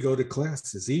we go to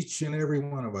classes, each and every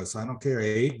one of us. I don't care,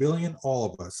 8 billion, all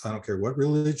of us. I don't care what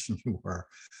religion you are.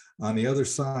 On the other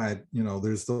side,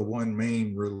 there's the one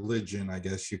main religion, I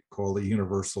guess you call it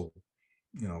universal,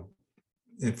 you know,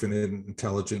 infinite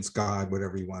intelligence, God,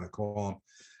 whatever you want to call them.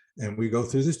 And we go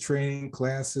through this training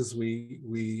classes. We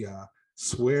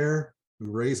swear, we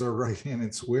raise our right hand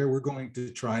and swear we're going to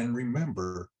try and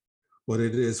remember what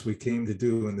it is we came to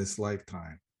do in this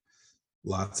lifetime.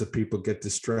 Lots of people get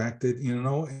distracted,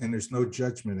 and there's no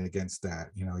judgment against that.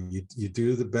 You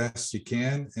do the best you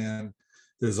can, and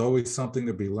there's always something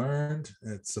to be learned.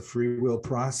 It's a free will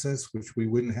process, which we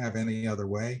wouldn't have any other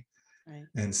way. Right.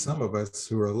 And some of us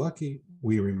who are lucky,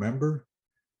 we remember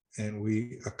and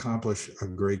we accomplish a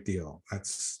great deal.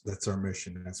 That's our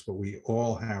mission. That's what we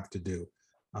all have to do.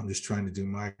 I'm just trying to do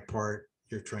my part.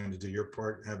 You're trying to do your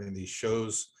part, having these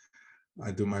shows.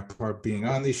 I do my part being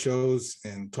on these shows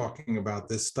and talking about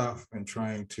this stuff and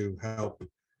trying to help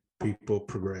people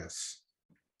progress.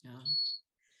 Oh,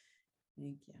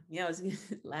 thank you. Yeah, I was gonna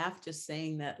laugh just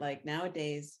saying that, like,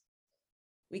 nowadays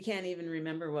we can't even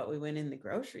remember what we went in the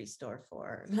grocery store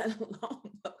for, let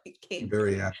alone what we came.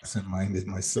 Very absent-minded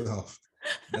myself.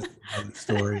 That's another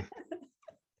story.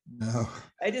 No,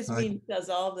 I just mean because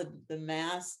all the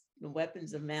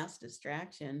weapons of mass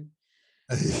distraction.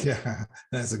 yeah,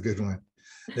 that's a good one.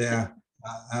 Yeah,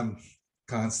 I'm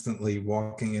constantly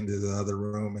walking into the other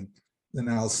room, and then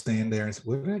I'll stand there and say,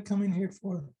 "What did I come in here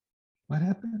for? What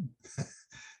happened?"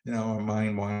 My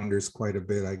mind wanders quite a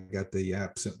bit. I got the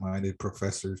absent-minded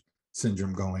professor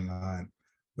syndrome going on.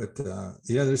 But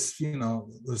yeah, there's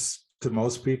to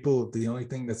most people, the only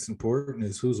thing that's important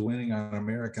is who's winning on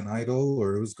American Idol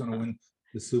or who's going to win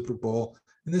the Super Bowl.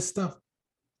 And this stuff,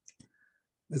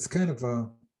 it's kind of a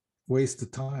waste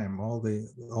of time. All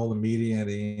the media and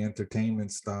the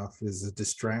entertainment stuff is a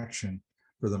distraction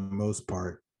for the most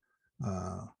part.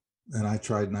 And I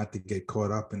tried not to get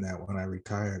caught up in that when I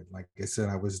retired. Like I said,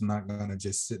 I was not going to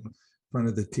just sit in front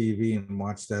of the TV and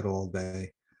watch that all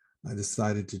day. I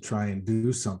decided to try and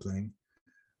do something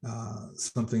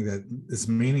that is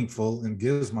meaningful and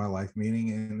gives my life meaning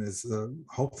and is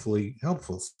hopefully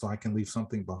helpful, so I can leave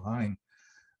something behind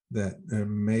that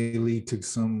may lead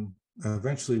to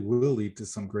eventually will lead to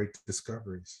some great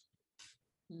discoveries.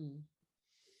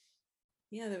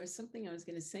 Yeah, there was something I was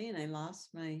going to say and I lost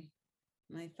my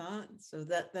thought. So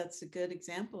that's a good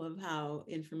example of how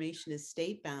information is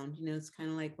state bound. It's kind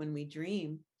of like when we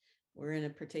dream, we're in a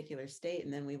particular state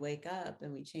and then we wake up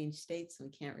and we change states and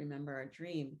we can't remember our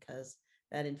dream because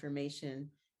that information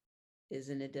is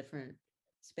in a different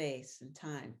space and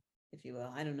time, if you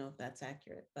will. I don't know if that's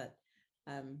accurate, but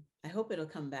I hope it'll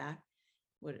come back.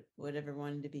 Whatever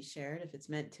wanted to be shared, if it's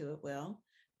meant to, it will.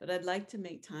 But I'd like to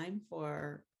make time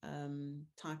for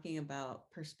talking about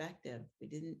perspective. We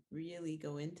didn't really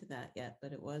go into that yet,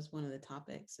 but it was one of the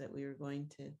topics that we were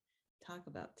going to talk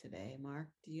about today. Mark,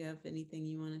 do you have anything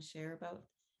you want to share about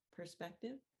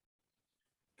perspective?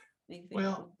 Anything?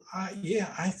 Well, I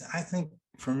think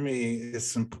for me,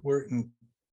 it's important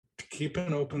to keep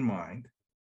an open mind,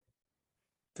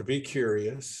 to be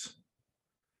curious.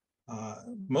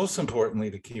 Most importantly,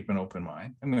 to keep an open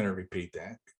mind. I'm going to repeat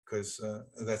that because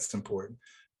that's important.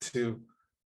 To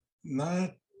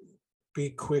not be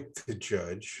quick to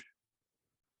judge,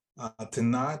 to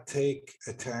not take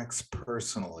attacks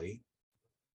personally.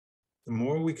 The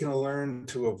more we can learn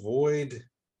to avoid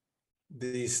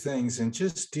these things and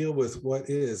just deal with what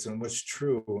is and what's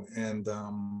true, and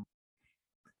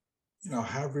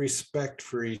have respect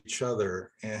for each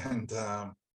other. And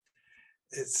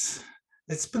it's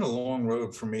been a long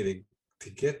road for me to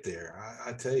get there.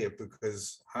 I tell you,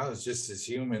 because I was just as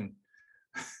human.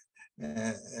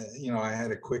 And, I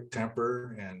had a quick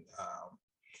temper, and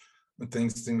when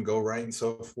things didn't go right and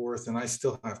so forth, and I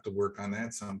still have to work on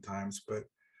that sometimes. But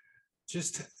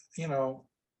just,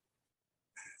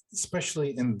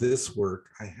 especially in this work,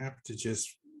 I have to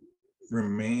just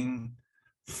remain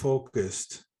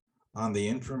focused on the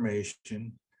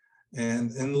information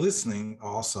and listening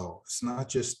also. It's not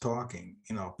just talking,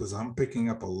 because I'm picking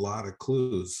up a lot of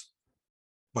clues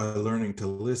by learning to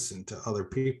listen to other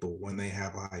people when they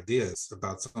have ideas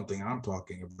about something I'm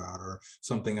talking about or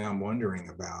something I'm wondering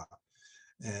about.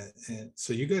 And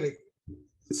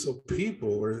so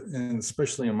people, and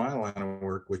especially in my line of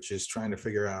work, which is trying to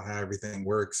figure out how everything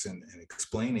works and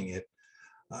explaining it,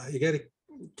 you got to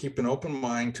keep an open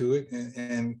mind to it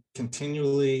and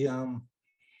continually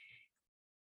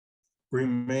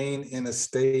remain in a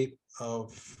state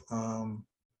of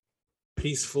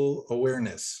peaceful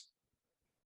awareness.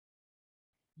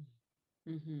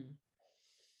 Mm-hmm.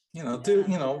 do,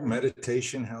 Yeah.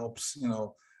 meditation helps,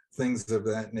 things of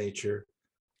that nature.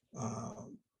 That's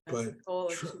But the goal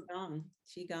of tr- Qigong.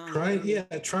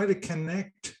 Qigong. try to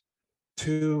connect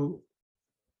to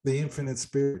the infinite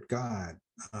spirit, God.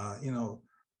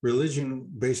 Religion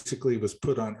basically was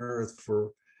put on earth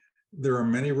for, there are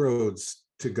many roads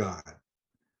to God.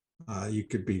 You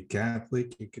could be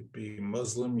Catholic, you could be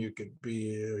Muslim, you could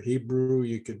be Hebrew,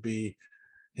 you could be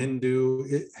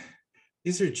Hindu.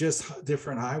 These are just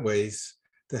different highways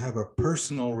to have a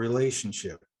personal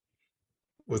relationship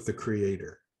with the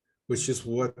creator, which is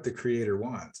what the creator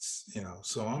wants.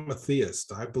 So I'm a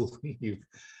theist. I believe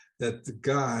that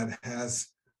God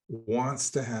wants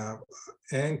to have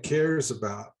and cares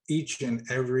about each and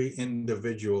every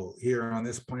individual here on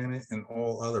this planet and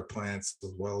all other planets,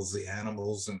 as well as the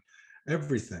animals and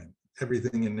everything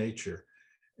in nature.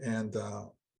 And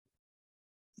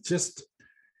just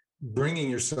bringing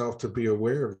yourself to be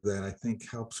aware of that, I think,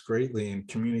 helps greatly in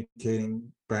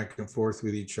communicating back and forth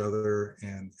with each other,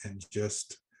 and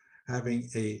just having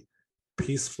a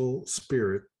peaceful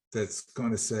spirit that's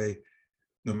going to say,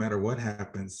 no matter what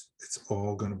happens, it's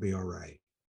all going to be all right.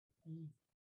 Mm.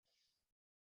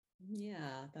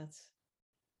 Yeah, that's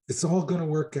It's all going to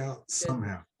work out good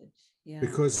somehow, message. Yeah.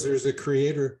 because there's a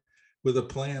creator with a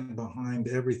plan behind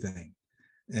everything,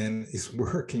 and he's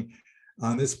working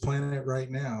on this planet right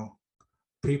now.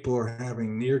 People are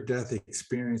having near-death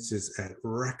experiences at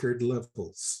record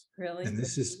levels. Really? And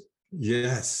this is,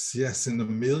 yes, in the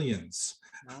millions,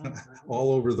 Wow.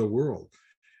 all over the world.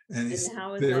 And And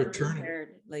how is they're that turning.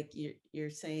 compared? Like you're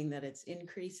saying that it's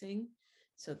increasing.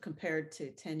 So compared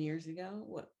to 10 years ago,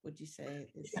 what would you say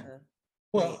is Yeah. the rate?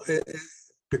 Well,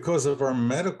 because of our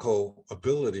medical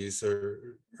abilities,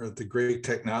 or the great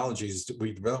technologies that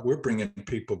we developed, we're bringing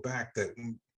people back that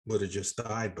would have just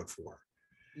died before.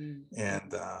 Mm.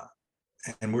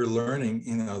 And we're learning,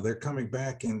 they're coming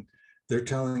back and they're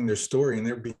telling their story, and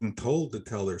they're being told to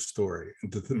tell their story.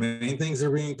 And the main things they're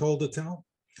being told to tell: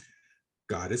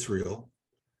 God is real,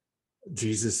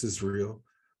 Jesus is real,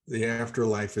 the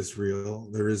afterlife is real,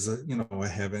 there is a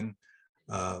heaven,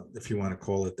 if you want to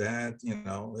call it that.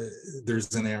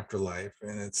 There's an afterlife,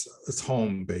 and it's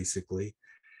home, basically.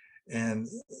 And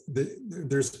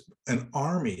there's an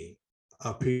army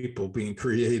of people being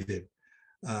created,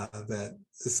 that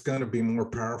is going to be more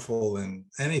powerful than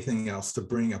anything else to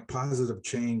bring a positive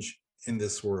change in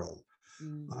this world.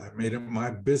 Mm. I made it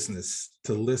my business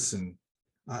to listen.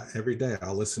 Every day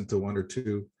I'll listen to one or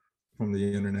two from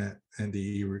the internet and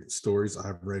the stories.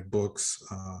 I've read books,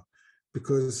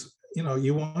 because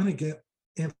you want to get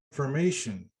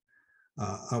information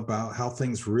about how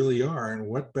things really are, and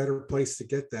what better place to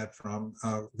get that from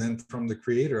than from the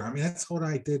creator. I mean, that's what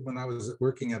I did when I was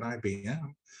working at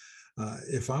IBM.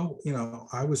 If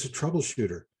I was a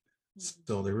troubleshooter,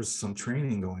 so there was some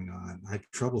training going on. I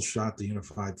troubleshot the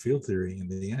unified field theory in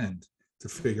the end to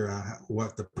figure out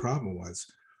what the problem was.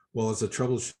 Well, as a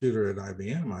troubleshooter at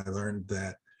IBM, I learned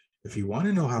that if you want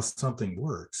to know how something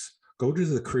works, go to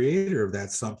the creator of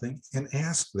that something and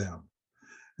ask them.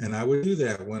 And I would do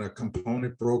that when a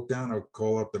component broke down. I would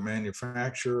call up the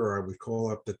manufacturer, or I would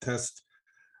call up the test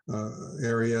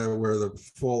area where the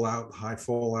high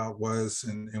fallout was,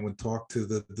 and would talk to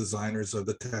the designers of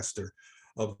the tester,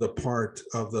 of the part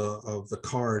of the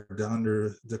card,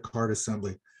 under the card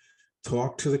assembly.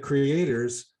 Talk to the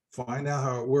creators, find out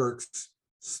how it works,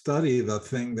 study the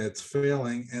thing that's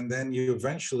failing, and then you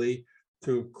eventually,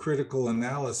 through critical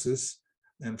analysis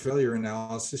and failure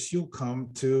analysis, you'll come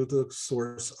to the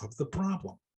source of the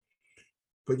problem.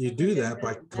 But you do that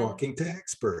by talking to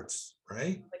experts,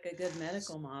 right? Like a good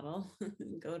medical model.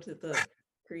 Go to the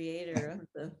creator of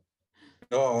the.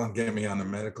 Oh, get me on the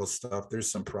medical stuff.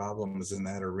 There's some problems in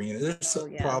that arena. There's Oh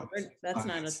some yeah, problems. that's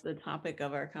not the topic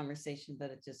of our conversation,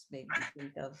 but it just made me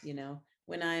think of,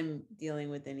 when I'm dealing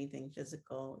with anything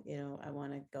physical, I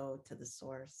want to go to the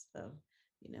source of,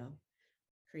 you know,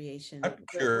 creation. I've But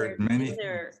cured there, many in things.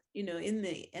 there, in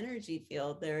the energy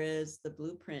field, there is the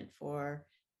blueprint for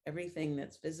everything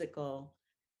that's physical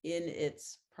in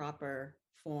its proper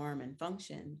form and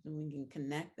function, and we can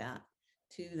connect that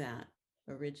to that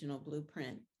original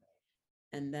blueprint,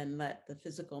 and then let the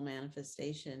physical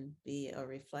manifestation be a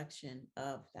reflection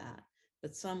of that.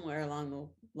 But somewhere along the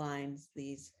lines,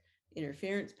 these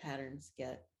interference patterns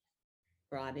get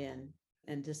brought in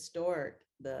and distort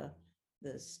the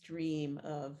stream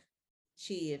of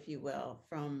chi, if you will,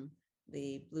 from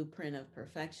the blueprint of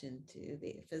perfection to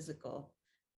the physical.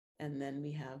 And then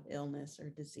we have illness or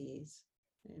disease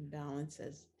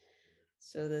imbalances.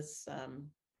 So this,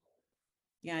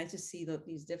 yeah, I just see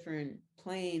these different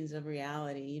planes of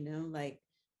reality, like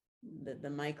the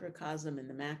microcosm and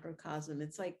the macrocosm.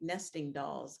 It's like nesting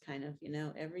dolls, kind of,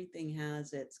 everything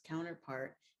has its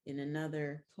counterpart in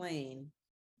another plane.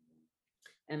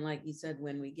 And like you said,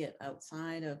 when we get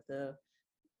outside of the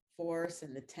force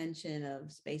and the tension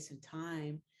of space and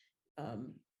time,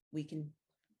 we can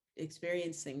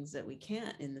experience things that we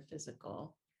can't in the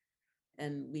physical.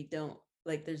 And we don't,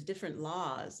 like, there's different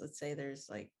laws. Let's say there's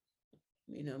like,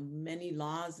 many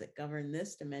laws that govern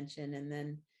this dimension. And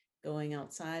then going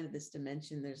outside of this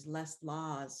dimension, there's less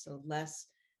laws. So less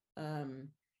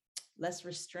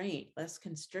restraint, less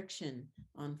constriction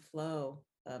on flow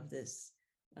of this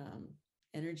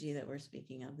energy that we're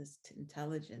speaking of, this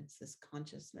intelligence, this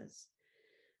consciousness.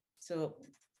 So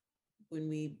when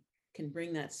we can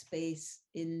bring that space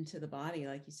into the body,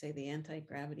 like you say, the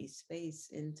anti-gravity space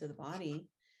into the body,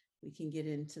 we can get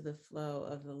into the flow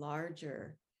of the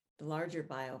larger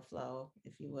bioflow,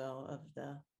 if you will, of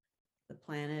the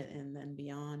planet, and then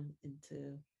beyond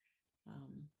into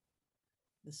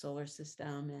the solar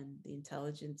system and the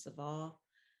intelligence of all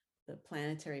the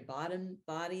planetary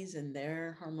bodies and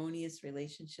their harmonious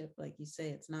relationship. Like you say,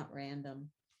 it's not random.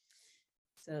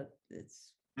 So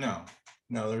it's No,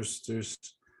 there's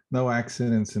no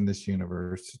accidents in this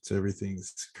universe. It's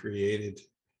everything's created.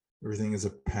 Everything is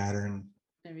a pattern.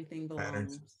 everything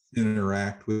Patterns belongs.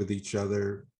 interact with each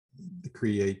other to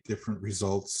create different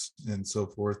results and so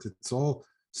forth. It's all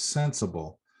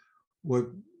sensible. What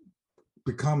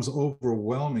becomes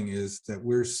overwhelming is that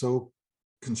we're so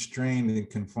constrained and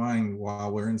confined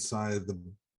while we're inside the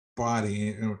body,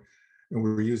 and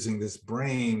we're using this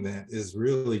brain that is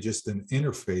really just an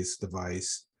interface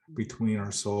device between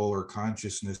our soul or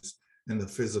consciousness and the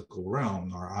physical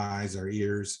realm. Our eyes, our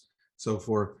ears, so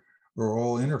forth, are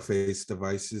all interface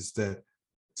devices that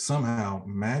somehow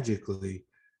magically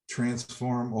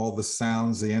transform all the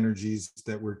sounds, the energies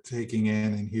that we're taking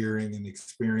in and hearing and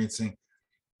experiencing,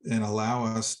 and allow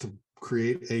us to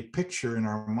create a picture in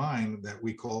our mind that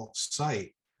we call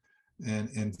sight,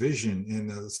 and vision, and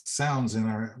the sounds in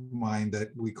our mind that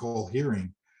we call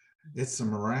hearing. It's a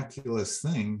miraculous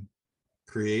thing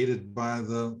created by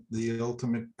the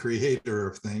ultimate creator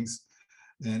of things,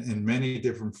 and in many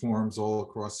different forms all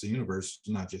across the universe,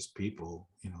 not just people.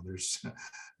 There's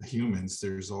humans,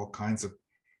 there's all kinds of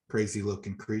crazy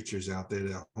looking creatures out there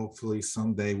that hopefully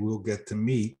someday we'll get to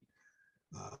meet,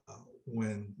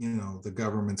 when the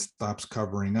government stops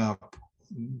covering up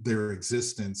their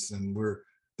existence, and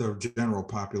the general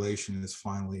population is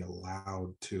finally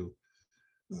allowed to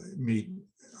meet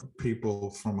people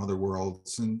from other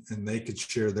worlds, and they could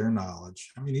share their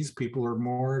knowledge. I mean, these people are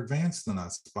more advanced than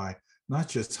us by not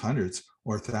just hundreds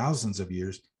or thousands of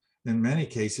years, in many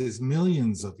cases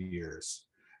millions of years.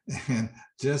 And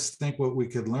just think what we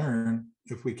could learn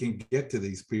if we can get to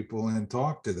these people and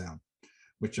talk to them,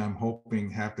 which I'm hoping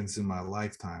happens in my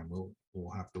lifetime.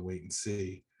 We'll have to wait and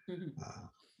see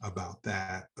about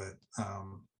that. But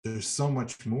there's so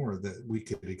much more that we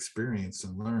could experience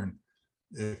and learn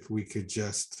if we could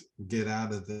just get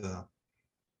out of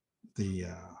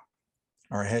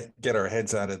get our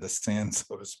heads out of the sand,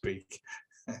 so to speak,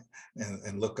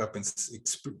 and look up and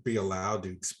be allowed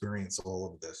to experience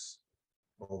all this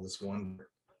wonder.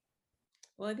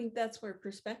 Well, I think that's where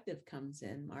perspective comes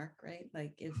in, Mark, right?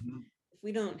 Like if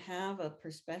we don't have a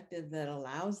perspective that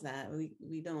allows that,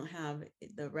 we don't have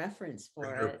the reference for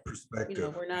it,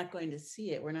 perspective. We're not going to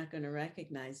see it. We're not going to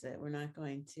recognize it. We're not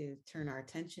going to turn our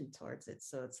attention towards it.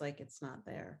 So it's like it's not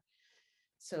there.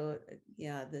 So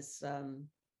yeah,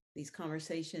 these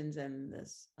conversations and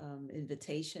this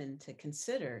invitation to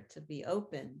consider, to be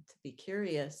open, to be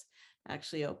curious,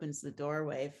 actually opens the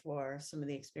doorway for some of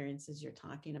the experiences you're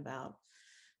talking about.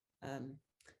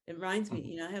 It reminds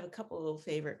me, I have a couple of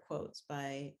favorite quotes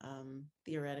by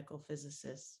theoretical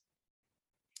physicists.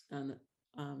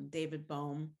 David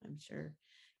Bohm, I'm sure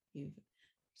you've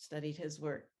studied his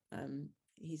work.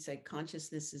 He said,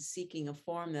 consciousness is seeking a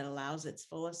form that allows its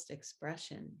fullest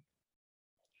expression.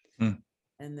 And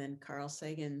then Carl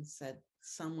Sagan said,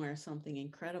 somewhere something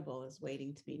incredible is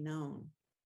waiting to be known.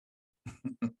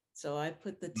 So I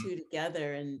put the two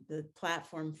together, and the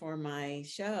platform for my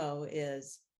show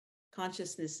is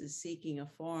consciousness is seeking a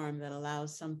form that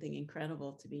allows something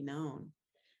incredible to be known.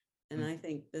 And I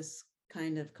think this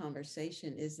kind of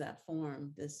conversation is that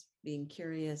form, this being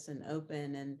curious and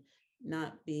open and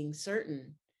not being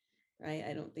certain, right?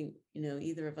 I don't think,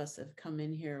 either of us have come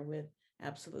in here with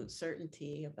absolute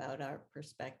certainty about our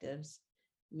perspectives.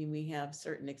 I mean, we have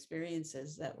certain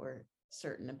experiences that we're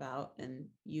certain about, and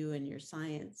you and your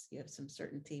science, you have some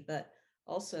certainty, but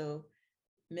also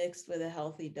mixed with a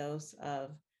healthy dose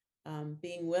of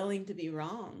being willing to be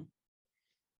wrong.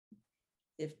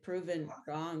 if proven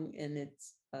wrong and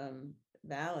it's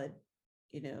valid,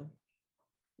 you know,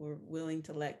 we're willing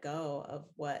to let go of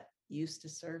what used to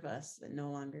serve us that no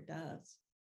longer does.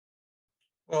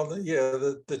 Well, yeah,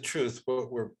 the truth,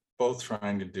 what we're both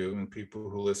trying to do, and people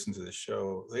who listen to the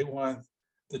show, they want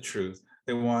the truth.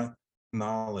 They want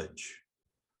knowledge.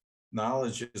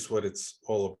 Knowledge is what it's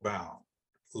all about.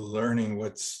 Learning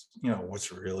what's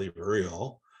really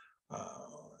real, uh,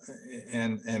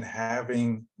 and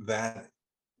having that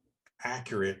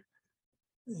accurate,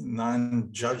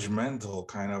 non-judgmental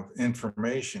kind of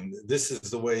information. This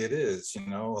is the way it is,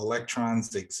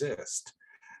 electrons exist.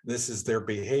 This is their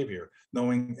behavior,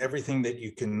 knowing everything that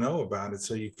you can know about it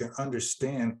so you can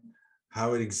understand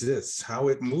how it exists, how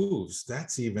it moves.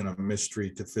 That's even a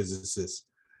mystery to physicists.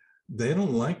 They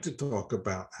don't like to talk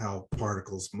about how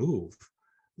particles move.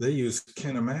 They use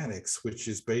kinematics, which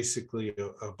is basically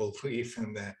a belief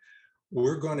in that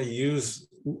we're going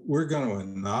to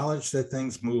acknowledge that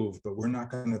things move, but we're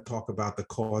not going to talk about the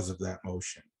cause of that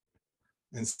motion.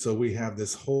 And so we have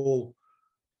this whole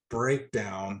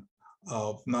breakdown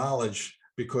of knowledge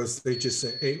because they just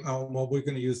say, hey, oh, well, we're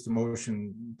going to use the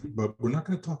motion, but we're not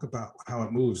going to talk about how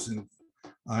it moves. And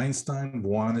Einstein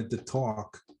wanted to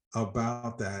talk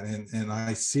about that. And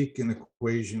I seek an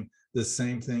equation, the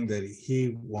same thing that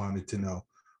he wanted to know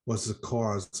was the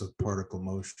cause of particle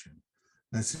motion.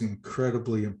 That's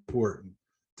incredibly important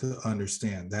to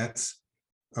understand. That's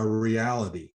a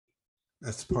reality.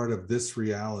 That's part of this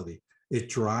reality. It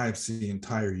drives the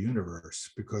entire universe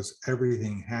because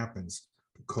everything happens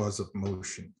because of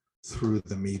motion through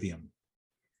the medium.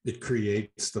 It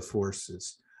creates the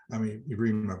forces. I mean, you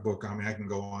read my book, I can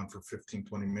go on for 15,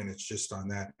 20 minutes just on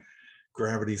that.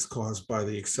 Gravity is caused by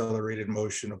the accelerated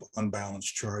motion of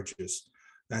unbalanced charges.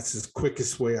 That's the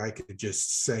quickest way I could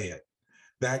just say it.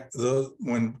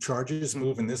 When charges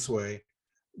move in this way,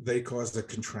 they cause a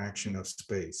contraction of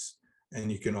space.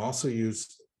 And you can also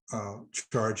use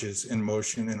charges in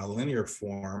motion in a linear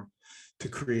form to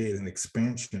create an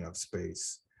expansion of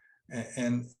space.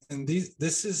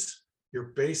 This is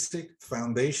your basic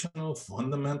foundational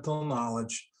fundamental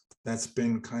knowledge that's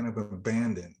been kind of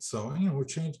abandoned. So,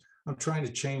 I'm trying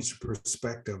to change the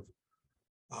perspective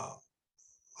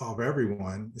of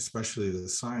everyone, especially the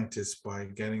scientists, by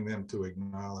getting them to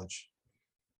acknowledge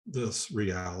this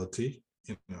reality.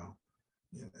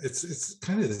 It's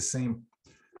kind of the same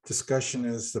discussion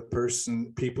as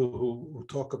people who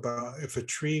talk about if a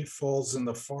tree falls in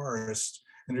the forest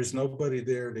and there's nobody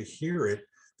there to hear it,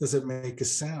 does it make a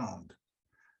sound?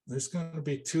 There's going to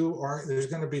be two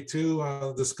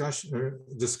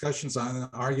discussions on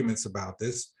arguments about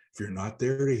this. If you're not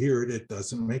there to hear it, it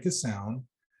doesn't make a sound.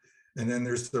 And then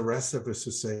there's the rest of us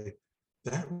who say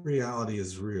that reality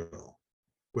is real,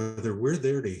 whether we're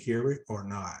there to hear it or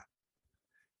not.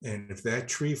 And if that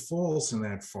tree falls in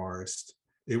that forest,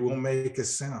 it will make a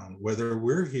sound, whether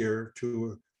we're there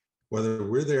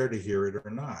to hear it or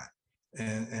not.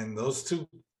 And those two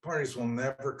parties will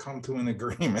never come to an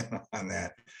agreement on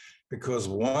that, because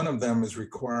one of them is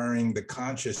requiring the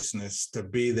consciousness to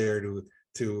be there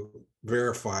to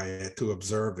verify it, to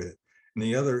observe it, and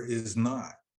the other is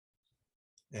not.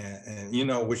 And you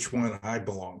know which one I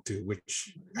belong to,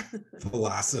 which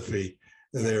philosophy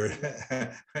there.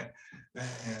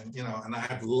 And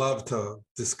I'd love to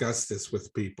discuss this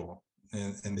with people.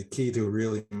 And the key to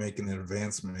really making an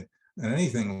advancement and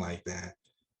anything like that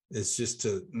is just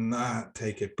to not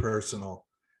take it personal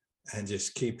and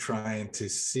just keep trying to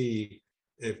see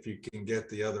if you can get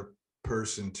the other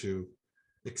person to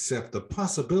accept the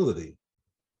possibility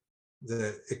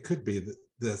that it could be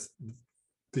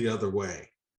the other way.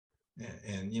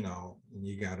 And you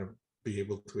got to be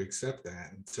able to accept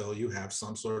that until you have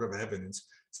some sort of evidence.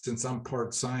 Since I'm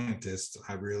part scientist,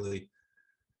 I really,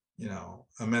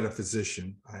 a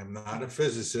metaphysician. I am not a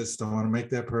physicist. I want to make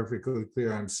that perfectly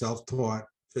clear. I'm self-taught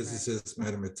physicist,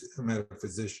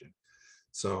 metaphysician.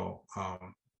 So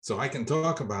I can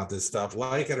talk about this stuff,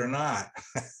 like it or not.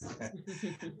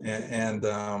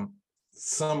 and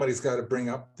somebody's got to bring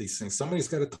up these things. Somebody's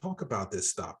got to talk about this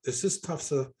stuff. This is tough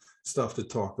stuff to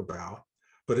talk about,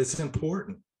 but it's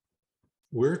important.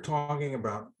 We're talking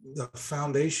about the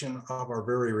foundation of our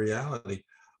very reality,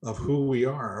 of who we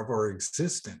are, of our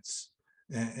existence,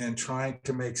 and trying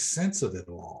to make sense of it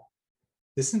all.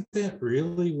 Isn't that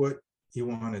really what you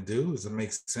want to do? Is to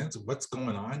make sense of what's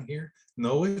going on here?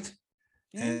 Know it?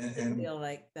 And feel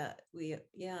like that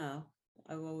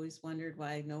I've always wondered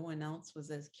why no one else was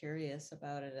as curious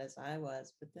about it as I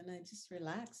was, but then I just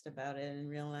relaxed about it and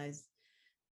realized,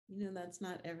 that's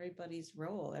not everybody's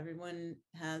role. Everyone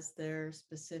has their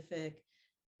specific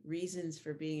reasons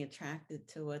for being attracted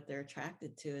to what they're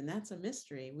attracted to. And that's a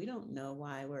mystery. We don't know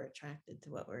why we're attracted to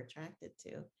what we're attracted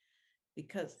to,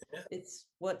 because it's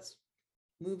what's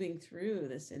moving through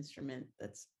this instrument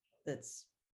that's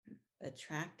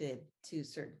attracted to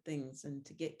certain things. And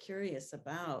to get curious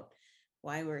about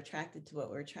why we're attracted to what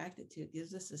we're attracted to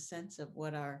gives us a sense of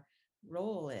what our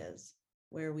role is,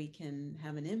 where we can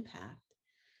have an impact.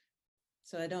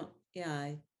 So I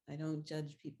don't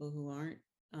judge people who aren't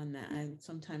on that.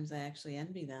 Sometimes I actually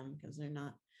envy them because they're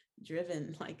not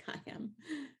driven like I am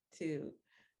to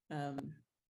um,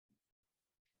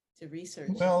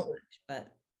 research so Well, much. But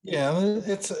yeah,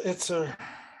 it's a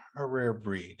rare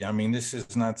breed. I mean, this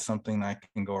is not something I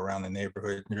can go around the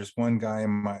neighborhood. There's one guy in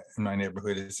my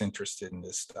neighborhood is interested in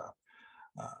this stuff,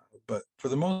 but for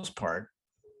the most part,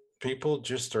 people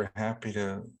just are happy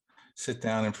to sit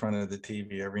down in front of the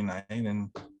TV every night and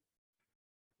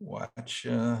watch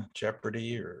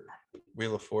Jeopardy or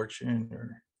Wheel of Fortune,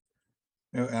 or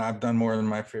and I've done more than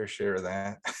my fair share of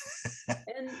that.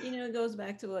 and it goes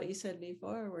back to what you said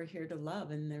before. We're here to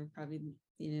love, and they're probably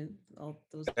all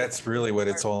those That's people really what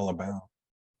it's are- all about.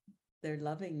 they're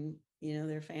loving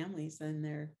their families, and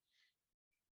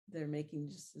they're making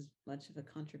just as much of a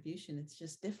contribution. It's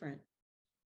just different.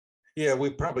 Yeah,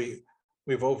 we've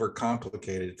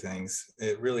overcomplicated things.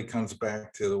 It really comes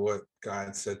back to what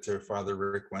God said to Father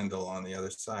Rick Wendell on the other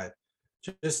side.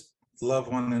 Just love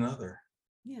one another.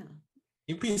 Yeah.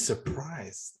 You'd be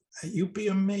surprised. You'd be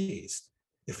amazed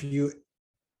if you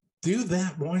do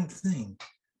that one thing.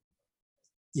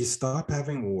 You stop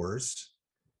having wars.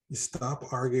 You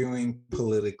stop arguing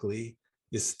politically.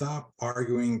 You stop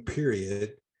arguing,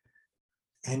 period.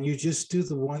 And you just do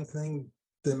the one thing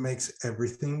that makes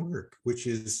everything work, which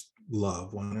is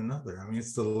love one another. I mean,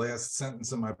 it's the last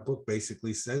sentence of my book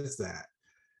basically says that.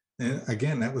 And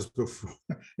again, that was before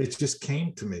it just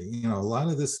came to me. A lot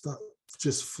of this stuff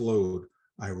just flowed.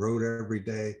 I wrote every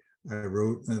day. I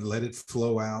wrote and let it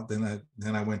flow out. Then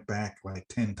I went back like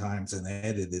 10 times and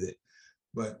edited it.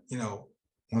 But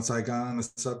once I got on the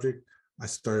subject, I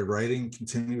started writing,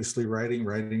 continuously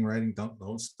writing.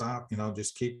 Don't stop.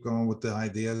 Just keep going with the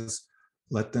ideas,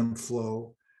 let them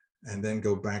flow, and then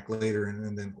go back later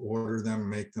and then order them,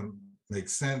 make them make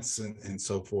sense, and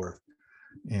so forth.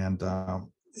 And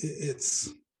it's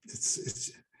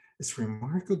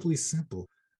remarkably simple.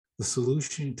 The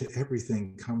solution to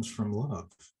everything comes from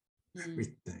love.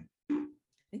 Everything. I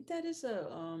think that is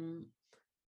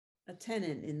a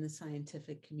tenet in the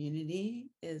scientific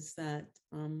community, is that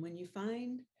when you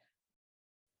find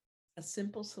a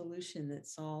simple solution that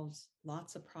solves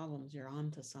lots of problems, you're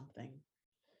onto something.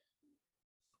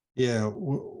 Yeah,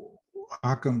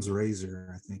 Occam's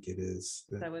razor, I think it is.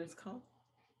 Is that what it's called?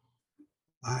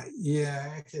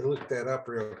 Yeah, I can look that up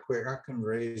real quick. Occam's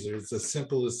razor. It's the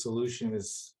simplest solution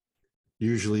is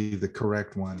usually the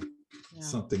correct one. Yeah.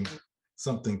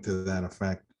 Something to that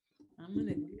effect. I'm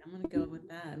gonna go with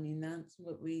that. I mean, that's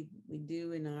what we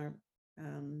do in our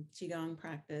qigong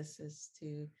practice, is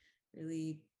to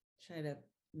really try to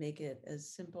make it as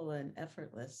simple and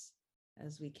effortless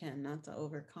as we can, not to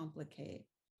overcomplicate,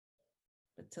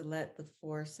 but to let the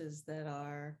forces that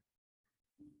are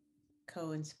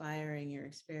co-inspiring your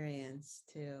experience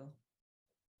to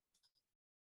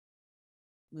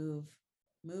move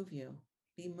you,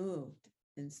 be moved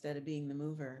instead of being the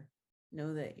mover.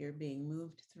 Know that you're being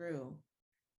moved through.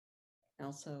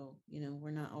 Also,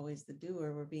 we're not always the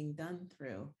doer, we're being done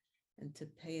through. And to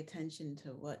pay attention to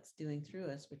what's doing through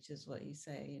us, which is what you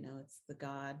say, it's the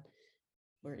God.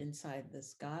 We're inside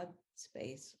this God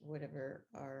space, whatever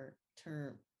our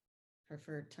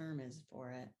preferred term is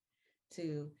for it,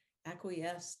 to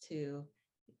acquiesce to,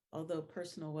 although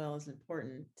personal will is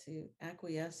important, to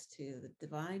acquiesce to the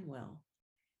divine will.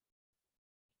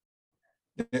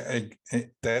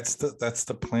 That's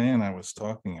the plan I was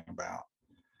talking about,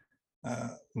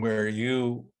 where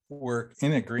you work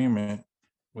in agreement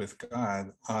with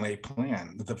God on a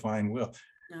plan, the divine will.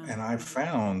 And I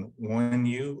found when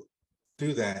you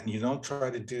do that and you don't try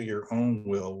to do your own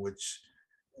will, which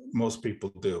most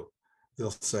people do,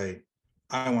 they'll say,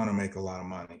 I want to make a lot of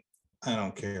money. I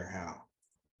don't care how.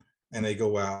 And they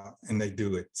go out and they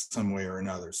do it some way or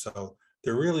another. So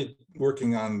they're really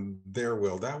working on their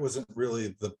will. That wasn't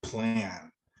really the plan.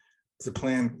 The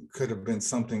plan could have been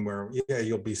something where, yeah,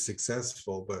 you'll be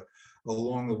successful, but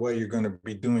along the way, you're going to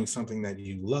be doing something that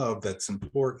you love, that's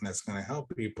important, that's going to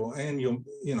help people, and you'll,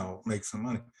 make some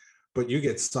money. But you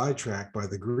get sidetracked by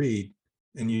the greed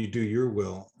and you do your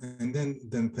will. And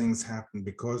then things happen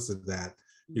because of that.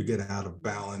 You get out of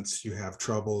balance, you have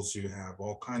troubles, you have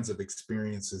all kinds of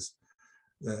experiences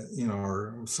that,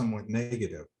 are somewhat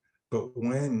negative. But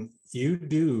when you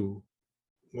do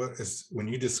when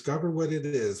you discover what it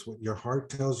is, what your heart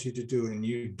tells you to do, and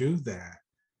you do that,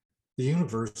 the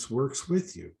universe works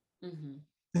with you Mhm.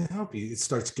 to help you. It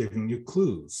starts giving you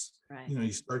clues. Right. You know,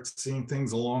 you start seeing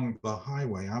things along the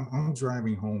highway. I'm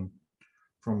driving home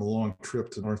from a long trip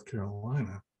to North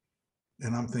Carolina,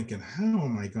 and I'm thinking, how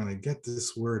am I going to get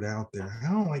this word out there?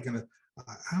 How am I going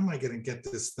to get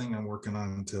this thing I'm working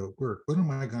on to work? What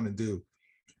am I going to do?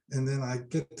 And then I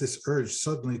get this urge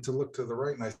suddenly to look to the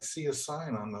right, and I see a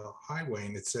sign on the highway,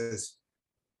 and it says,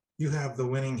 "You have the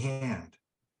winning hand."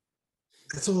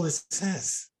 That's all it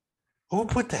says. Who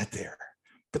put that there?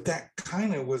 But that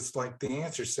kind of was like the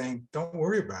answer saying, "Don't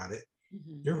worry about it.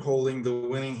 Mhm. You're holding the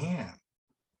winning hand."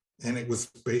 And it was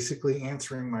basically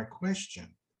answering my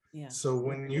question. Yeah. So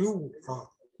when you are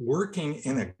working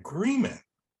in agreement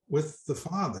with the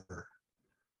Father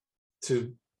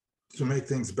to to make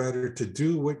things better, to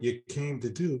do what you came to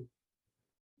do,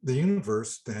 the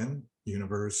universe,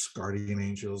 guardian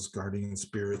angels, guardian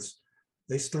spirits,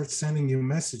 they start sending you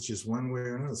messages one way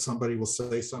or another. Somebody will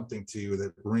say something to you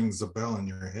that rings a bell in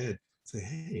your head. Say,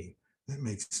 hey, that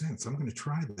makes sense. I'm going to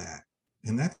try that.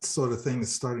 And that sort of thing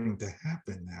is starting to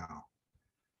happen now.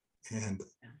 And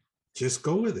Yeah. just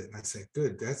go with it. And I say,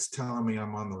 good, that's telling me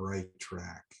I'm on the right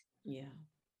track. Yeah. And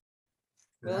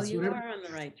Well, that's you what are on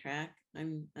the right track.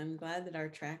 I'm glad that our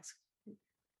tracks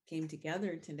came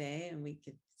together today and we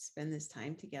could spend this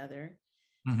time together.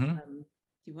 Mhm. Do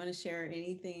you want to share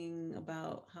anything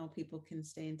about how people can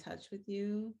stay in touch with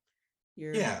you?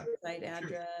 Your Yeah, site sure.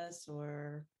 address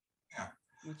or Yeah.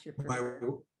 what's your My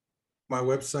preferred? my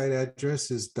website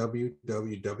address is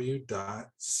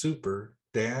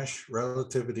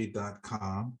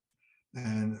www.super-relativity.com.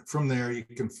 And from there, you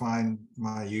can find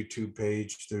my YouTube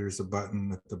page. There's a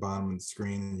button at the bottom of the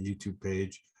screen, the YouTube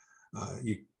page.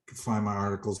 You can find my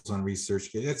articles on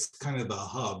ResearchGate. It's kind of the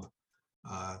hub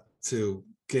to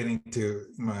getting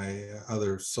to my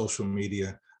other social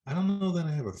media. I don't know that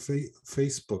I have a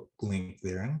Facebook link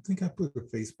there. I don't think I put a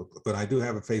Facebook, but I do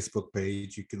have a Facebook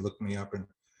page. You can look me up and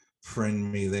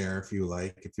friend me there if you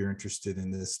like, if you're interested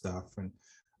in this stuff. And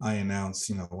I announce,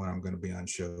 when I'm going to be on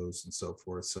shows and so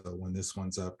forth. So when this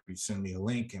one's up, you send me a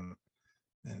link, and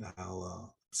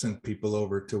I'll send people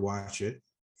over to watch it,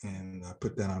 and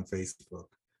put that on Facebook.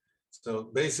 So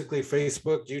basically,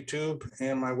 Facebook, YouTube,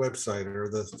 and my website are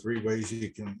the three ways you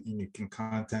can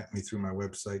contact me through my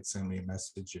website. Send me a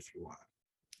message if you want.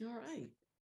 All right.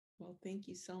 Well, thank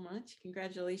you so much.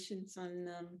 Congratulations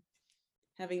on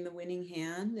having the winning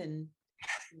hand and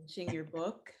finishing your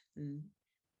book and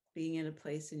being in a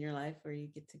place in your life where you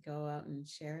get to go out and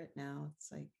share it now.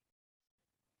 It's like,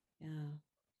 yeah,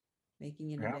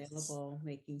 making it Yeah. available,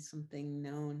 making something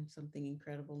known, something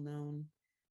incredible known.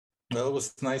 Well, it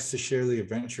was nice to share the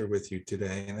adventure with you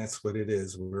today, and that's what it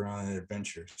is. We're on an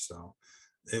adventure, so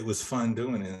it was fun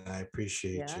doing it, and I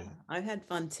appreciate Yeah, you. I've had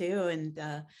fun too. And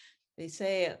they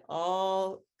say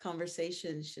all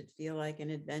conversations should feel like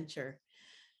an adventure.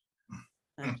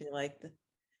 I feel like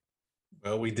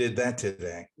Well, we did that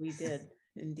today. we did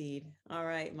indeed. All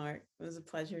right, Mark. It was a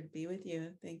pleasure to be with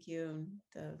you. Thank you. And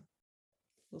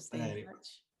we'll All stay in righty.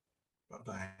 touch.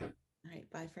 Bye-bye. All right.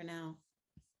 Bye for now.